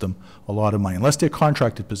school system a lot of money, unless they're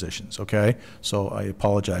contracted positions, okay? So I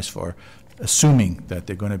apologize for assuming that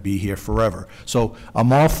they're going to be here forever. So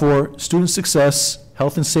I'm all for student success,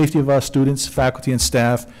 health and safety of our students, faculty and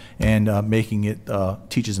staff, and making it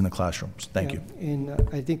teachers in the classrooms. Thank you. And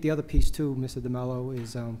I think the other piece too, Mr. DeMello,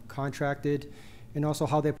 is contracted and also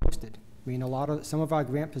how they're posted. I mean, some of our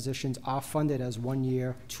grant positions are funded as 1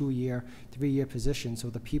 year, 2 year, 3 year positions.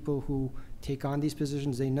 So the people who take on these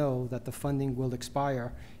positions, they know that the funding will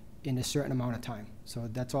expire in a certain amount of time. So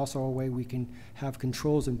that's also a way we can have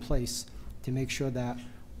controls in place to make sure that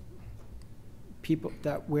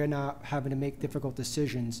that we're not having to make difficult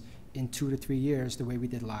decisions in 2 to 3 years the way we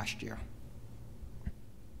did last year.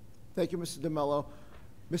 Thank you, Mr. DeMello.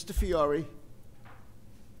 Mr. Fiore.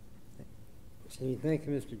 Thank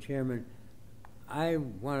you, Mr. Chairman. I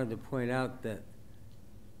wanted to point out that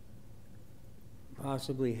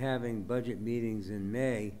possibly having budget meetings in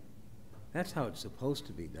May, that's how it's supposed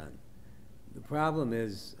to be done. The problem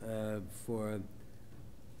is for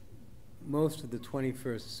most of the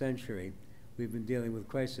 21st century, we've been dealing with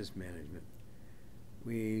crisis management.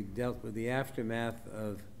 We dealt with the aftermath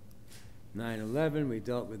of 9/11, we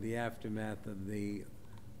dealt with the aftermath of the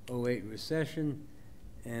 08 recession,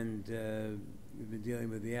 and we've been dealing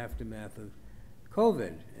with the aftermath of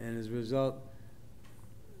COVID. And as a result,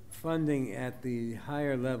 funding at the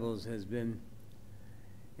higher levels has been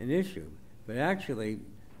an issue. But actually,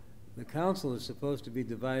 the council is supposed to be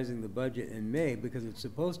devising the budget in May because it's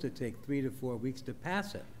supposed to take 3 to 4 weeks to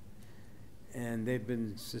pass it. And they've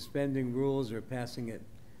been suspending rules or passing it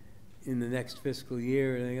in the next fiscal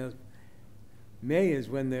year and everything else. May is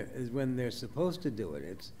when they're supposed to do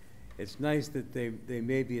it. It's nice that they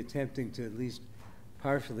may be attempting to at least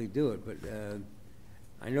partially do it, but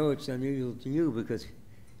I know it's unusual to you because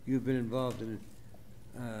you've been involved in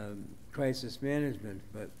crisis management,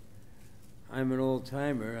 but I'm an old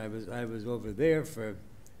timer. I was over there for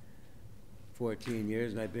 14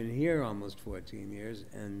 years, and I've been here almost 14 years,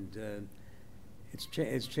 and it's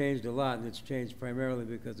changed a lot, and it's changed primarily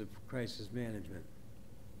because of crisis management.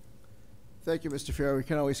 Thank you, Mr. Fiore. We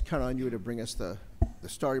can always count on you to bring us the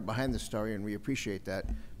story behind the story, and we appreciate that.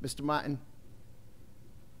 Mr. Martin?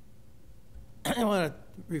 I want to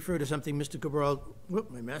refer to something Mr. Cabral,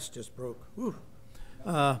 whoop, my mask just broke. Whew.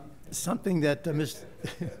 Something that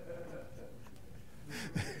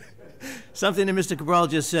something that Mr. Cabral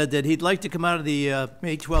just said, that he'd like to come out of the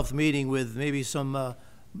May 12th meeting with maybe some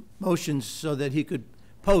motions so that he could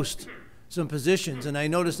post some positions. And I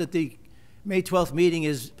noticed that the May 12th meeting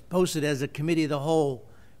is posted as a committee of the whole.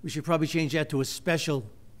 We should probably change that to a special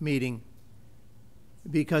meeting,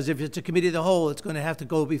 because if it's a committee of the whole, it's going to have to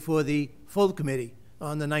go before the full committee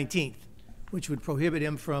on the 19th, which would prohibit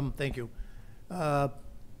him from, thank you,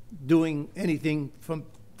 doing anything from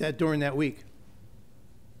that during that week.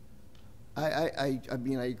 I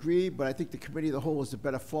mean, I agree, but I think the committee of the whole is a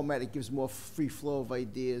better format. It gives more free flow of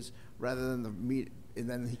ideas rather than the meet, and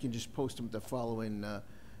then he can just post them the following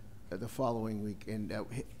week. And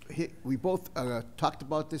we both talked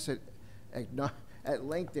about this at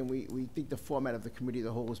length, and we think the format of the committee of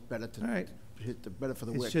the whole is better to hit the better for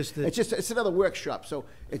the work. It's another workshop, so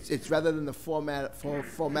it's rather than the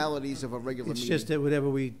formalities of a regular meeting. It's just that whatever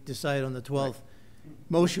we decide on the 12th. Right.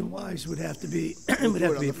 Motion-wise would have to be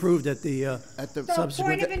approved at the subsequent. So,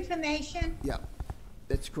 point of information? Yeah,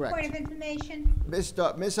 that's correct. Point of information?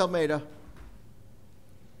 Ms. Almeida.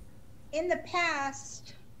 In the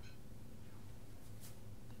past,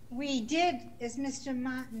 we did, as Mr.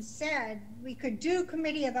 Martin said, we could do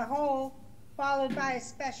committee of the whole followed by a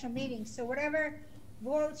special meeting. So whatever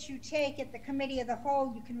votes you take at the committee of the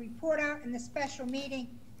whole, you can report out in the special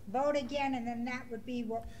meeting, vote again, and then that would be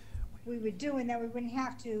what we would do, and then we wouldn't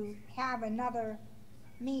have to have another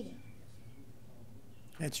meeting.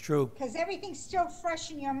 That's true. Because everything's still fresh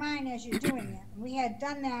in your mind as you're doing it. We had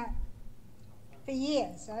done that for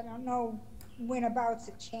years. I don't know, whenabouts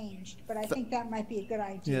it changed, but I think that might be a good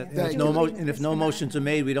idea. Yeah, Do it in the and if no fiscal motions are amount.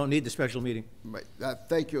 made, we don't need the special meeting. Right,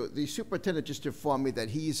 thank you. The superintendent just informed me that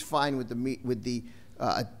he's fine with the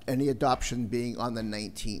any adoption being on the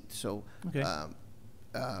 19th, so. Okay.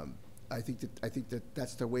 I think that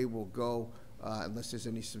that's the way we'll go, unless there's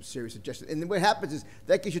some serious suggestions. And then what happens is,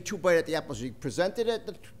 that gives you 2 bites at the apple. So you present it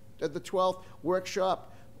at the 12th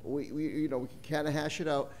workshop, we can kind of hash it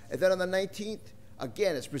out. And then on the 19th,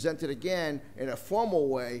 again, it's presented again in a formal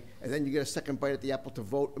way, and then you get a second bite at the apple to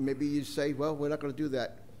vote. And maybe you say, well, we're not going to do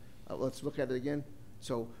that. Let's look at it again.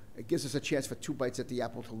 So it gives us a chance for 2 bites at the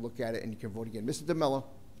apple to look at it, and you can vote again. Mr. DeMello.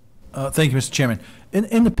 Thank you, Mr. Chairman.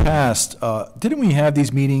 In the past, didn't we have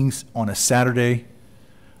these meetings on a Saturday?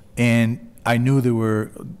 And I knew they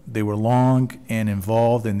were long and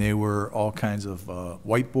involved, and there were all kinds of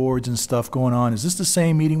whiteboards and stuff going on. Is this the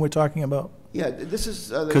same meeting we're talking about? Yeah, this is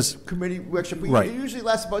the 'Cause- committee workshop. Right. It usually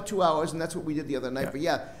lasts about 2 hours, and that's what we did the other night. Yeah. But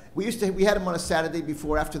yeah, we had them on a Saturday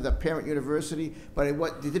before, after the parent university, but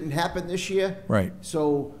it didn't happen this year. Right.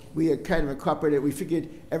 So we had kind of incorporated it. We figured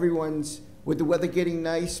with the weather getting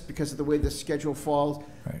nice, because of the way the schedule falls,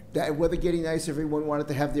 Right. that weather getting nice, everyone wanted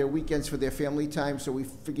to have their weekends for their family time, so we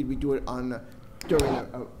figured we'd do it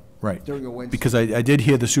Right. during a Wednesday. Because I did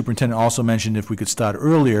hear the superintendent also mention if we could start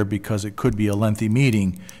earlier, because it could be a lengthy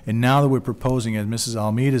meeting. And now that we're proposing, as Mrs.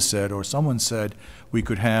 Almeida said, or someone said, we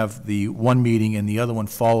could have the one meeting and the other one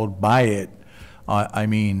followed by it. I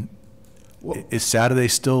mean, is Saturday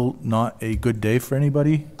still not a good day for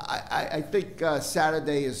anybody? I think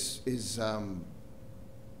Saturday is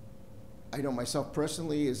I know myself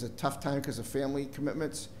personally, is a tough time because of family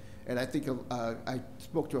commitments. And I think I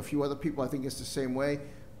spoke to a few other people, I think it's the same way.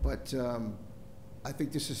 But I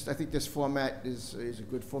think this format is a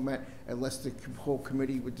good format, unless the whole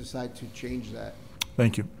committee would decide to change that.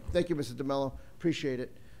 Thank you. Thank you, Mr. DeMello. Appreciate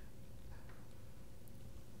it.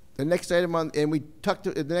 The next item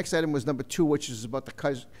the next item was number 2, which is about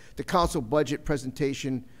the council budget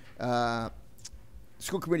presentation,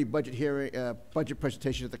 school committee budget hearing, budget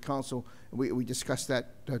presentation at the council. We discussed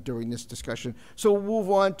that during this discussion. So we'll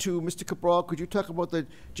move on to Mr. Cabral. Could you talk about the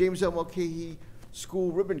James L. Mulcahy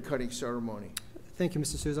School ribbon cutting ceremony? Thank you,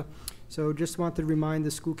 Mr. Souza. So just wanted to remind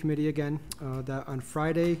the school committee again that on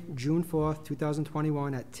Friday, June 4th,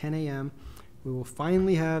 2021 at 10 a.m., we will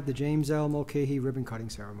finally have the James L. Mulcahy ribbon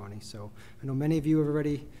cutting ceremony. So I know many of you have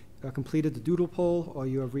already completed the doodle poll, or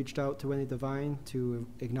you have reached out to Wendy Devine to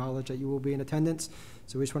acknowledge that you will be in attendance.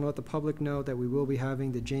 So we just want to let the public know that we will be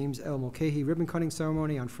having the James L. Mulcahy ribbon cutting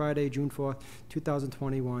ceremony on Friday, June 4th,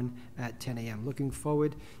 2021 at 10 a.m. Looking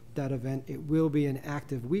forward to that event. It will be an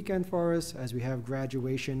active weekend for us, as we have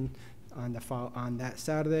graduation on that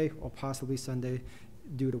Saturday or possibly Sunday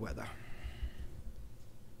due to weather.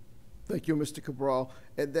 Thank you, Mr. Cabral.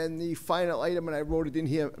 And then the final item, and I wrote it in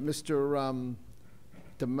here, Mr.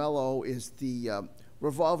 DeMello, is the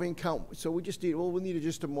revolving account. So we needed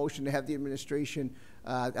just a motion to have the administration.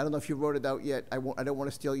 I don't know if you wrote it out yet. I don't want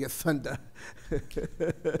to steal your thunder.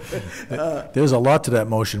 There's a lot to that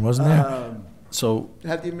motion, wasn't there? So,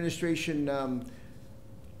 Have the administration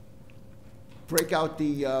break out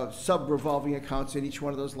the sub-revolving accounts in each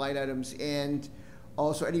one of those line items, and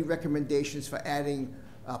also any recommendations for adding,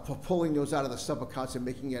 for pulling those out of the sub-accounts and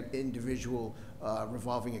making an individual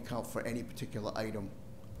revolving account for any particular item.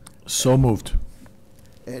 so moved.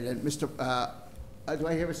 And then, do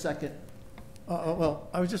I hear a second? Well,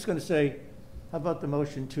 I was just going to say, how about the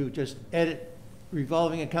motion to just edit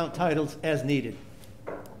revolving account titles as needed?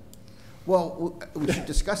 Well, we should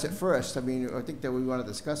discuss it first. I mean, I think that we want to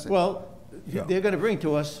discuss it. Well, Yeah. they're going to bring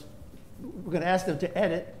to us, we're going to ask them to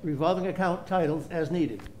edit revolving account titles as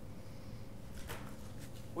needed.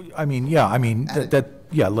 I mean,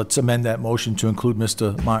 yeah, let's amend that motion to include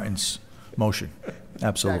Mr. Martin's motion.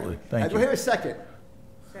 Absolutely. Thank Do I you. hear a second?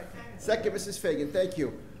 Second, Mrs. Fagan, thank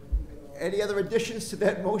you. Any other additions to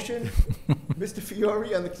that motion? Mr.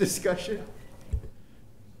 Fiore on the discussion?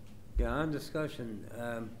 Yeah, on discussion,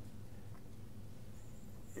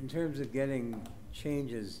 in terms of getting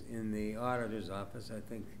changes in the auditor's office, I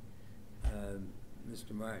think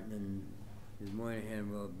Mr. Martin and Ms.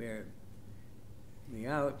 Moynihan will bear me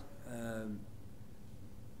out.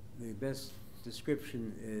 The best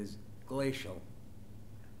description is glacial.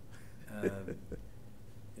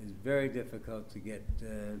 It's very difficult to get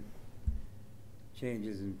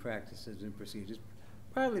changes in practices and procedures,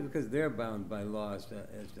 partly because they're bound by laws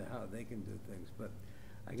as to how they can do things. But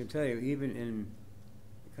I can tell you, even in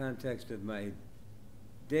the context of my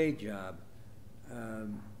day job,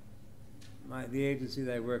 the agency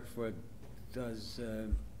that I work for does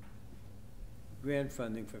grant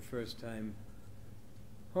funding for first-time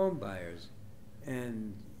home buyers.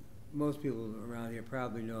 And most people around here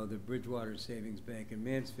probably know that Bridgewater Savings Bank and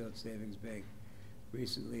Mansfield Savings Bank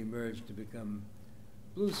recently merged to become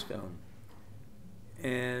Bluestone.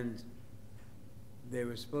 And they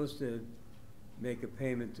were supposed to make a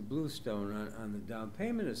payment to Bluestone on the down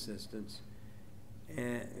payment assistance,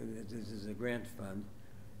 and this is a grant fund,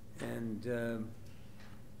 and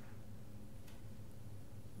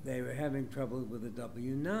they were having trouble with the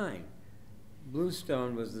W-9.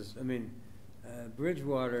 Bluestone was this,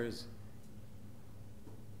 Bridgewater's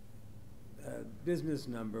business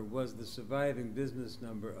number was the surviving business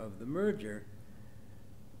number of the merger,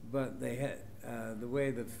 but they had, the way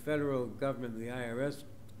the federal government, the IRS,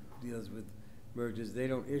 deals with mergers, they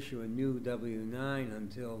don't issue a new W-9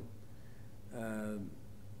 until a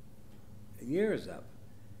year is up.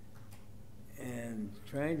 And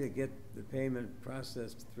trying to get the payment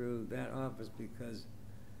processed through that office because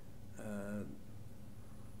the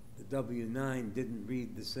W-9 didn't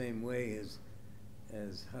read the same way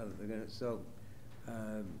as how they're gonna, so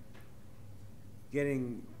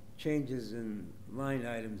getting changes in line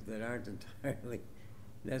items that aren't entirely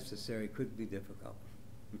necessary could be difficult.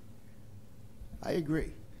 I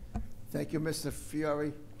agree. Thank you, Mr.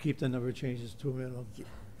 Fiore. Keep the number of changes to a minimum.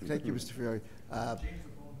 Thank you, Mr. Fiore.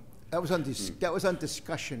 That was on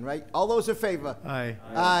discussion, right? All those in favor? Aye.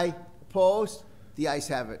 Aye. Opposed? The ayes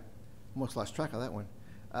have it. Almost lost track of that one.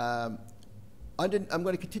 I'm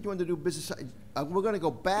going to continue on the new business. We're going to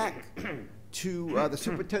go back to the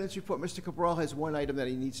superintendent's report. Mr. Cabral has one item that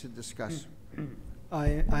he needs to discuss.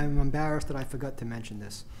 I'm embarrassed that I forgot to mention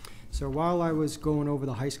this. So while I was going over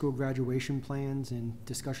the high school graduation plans and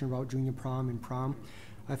discussion about junior prom and prom,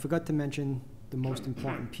 I forgot to mention the most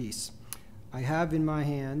important piece. I have in my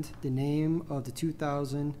hand the name of the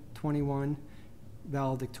 2021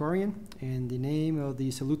 valedictorian and the name of the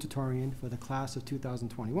salutatorian for the class of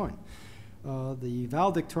 2021. The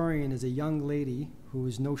valedictorian is a young lady who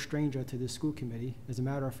is no stranger to this school committee. As a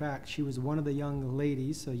matter of fact, she was one of the young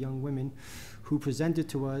ladies, young women, who presented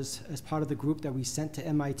to us as part of the group that we sent to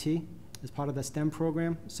MIT as part of the STEM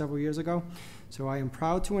program several years ago. So I am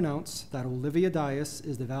proud to announce that Olivia Dias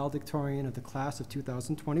is the valedictorian of the class of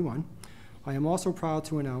 2021. I am also proud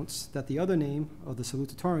to announce that the other name of the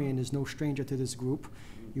salutatorian is no stranger to this group.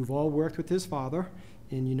 You've all worked with his father,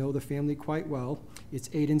 and you know the family quite well. It's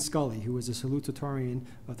Aiden Scully, who is the salutatorian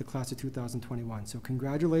of the class of 2021. So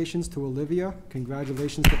congratulations to Olivia.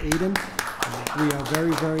 Congratulations to Aiden. We are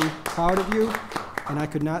very, very proud of you, and I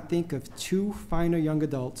could not think of two finer young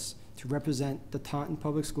adults to represent the Taunton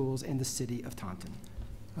Public Schools and the city of Taunton.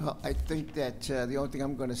 Well, I think that the only thing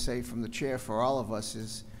I'm going to say from the chair for all of us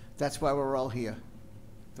is that's why we're all here.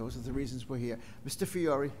 Those are the reasons we're here. Mr.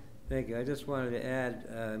 Fiore. Thank you. I just wanted to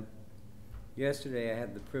add, yesterday I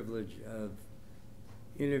had the privilege of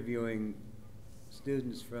interviewing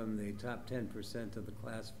students from the top 10% of the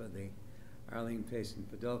class for the Arlene Payson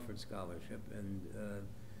Padelford Scholarship, and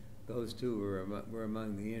those two were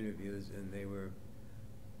among the interviews, and they were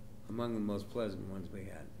among the most pleasant ones we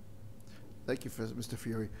had. Thank you, Mr.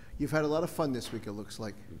 Fiore. You've had a lot of fun this week, it looks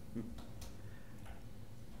like.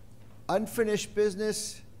 Unfinished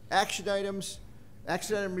business, action items,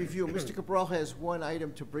 action item review. Mr. Cabral has one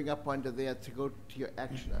item to bring up under there to go to your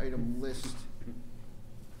action item list.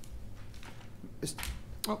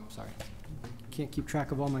 Oh, sorry. Can't keep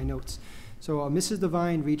track of all my notes. So Mrs.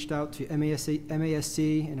 Devine reached out to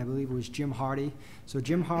MASC, and I believe it was Jim Hardy. So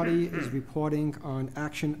Jim Hardy is reporting on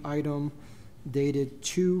action item dated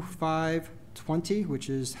 2/5/20, which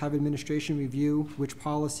is have administration review which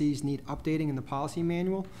policies need updating in the policy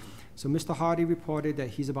manual. So Mr. Hardy reported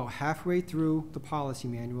that he's about halfway through the policy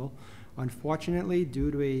manual. Unfortunately, due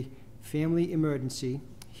to a family emergency,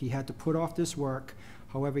 he had to put off this work.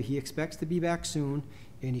 However, he expects to be back soon,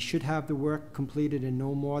 and he should have the work completed in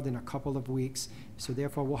no more than a couple of weeks. So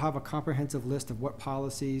therefore, we'll have a comprehensive list of what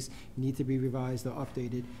policies need to be revised or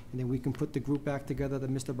updated, and then we can put the group back together that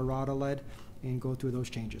Mr. Barata led and go through those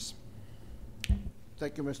changes.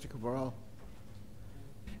 Thank you, Mr. Cabral.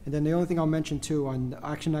 And then the only thing I'll mention too, on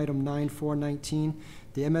action item 9/4/19,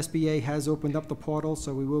 the MSBA has opened up the portal,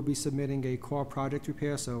 so we will be submitting a core project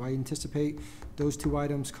repair. So I anticipate those two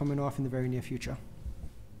items coming off in the very near future.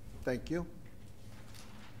 Thank you.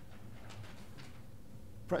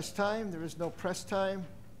 Press time? There is no press time.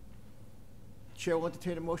 Chair will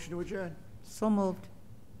entertain a motion to adjourn. So moved.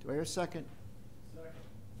 Do I hear a second? Second.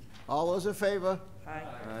 All those in favor?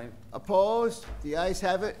 Aye. Opposed? The ayes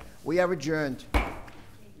have it. We are adjourned.